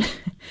afford it,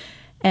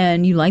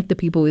 and you like the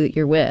people that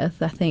you're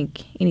with, I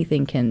think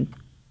anything you can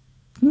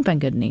find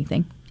good in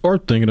anything. Or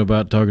thinking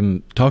about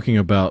talking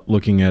about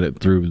looking at it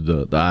through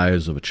the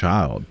eyes of a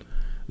child.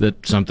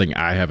 That something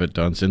I haven't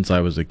done since I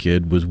was a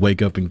kid was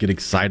wake up and get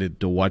excited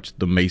to watch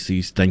the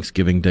Macy's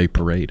Thanksgiving Day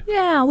Parade.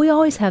 Yeah, we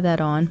always have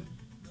that on.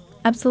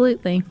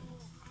 Absolutely.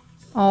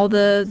 All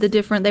the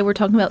different, they were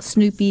talking about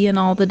Snoopy and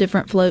all the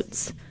different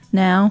floats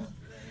now.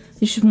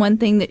 It's just one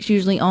thing that's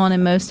usually on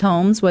in most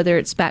homes, whether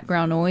it's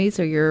background noise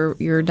or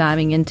you're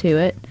diving into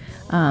it.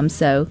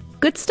 So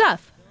good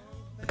stuff.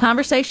 The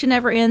conversation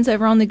never ends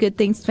over on the Good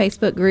Things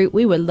Facebook group.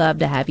 We would love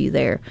to have you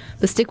there.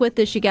 But stick with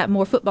us. You got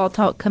more football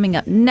talk coming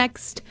up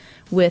next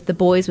with the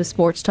boys with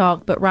Sports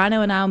Talk. But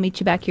Rhino and I will meet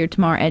you back here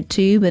tomorrow at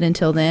 2. But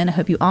until then, I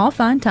hope you all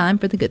find time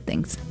for the good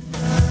things.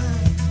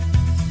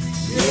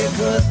 Yeah,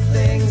 good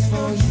things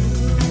for you.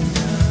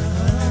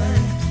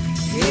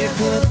 Yeah,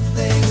 good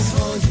things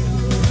for you.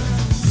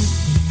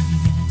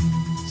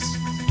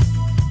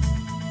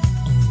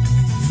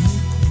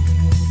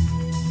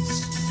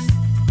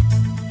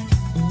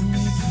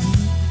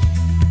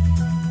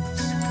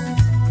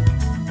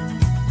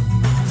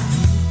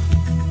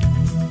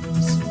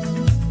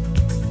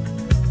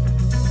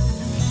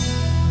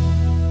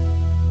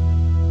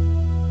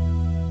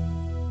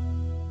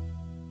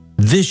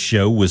 This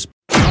show was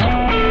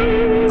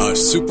a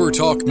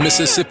SuperTalk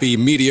Mississippi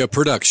media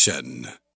production.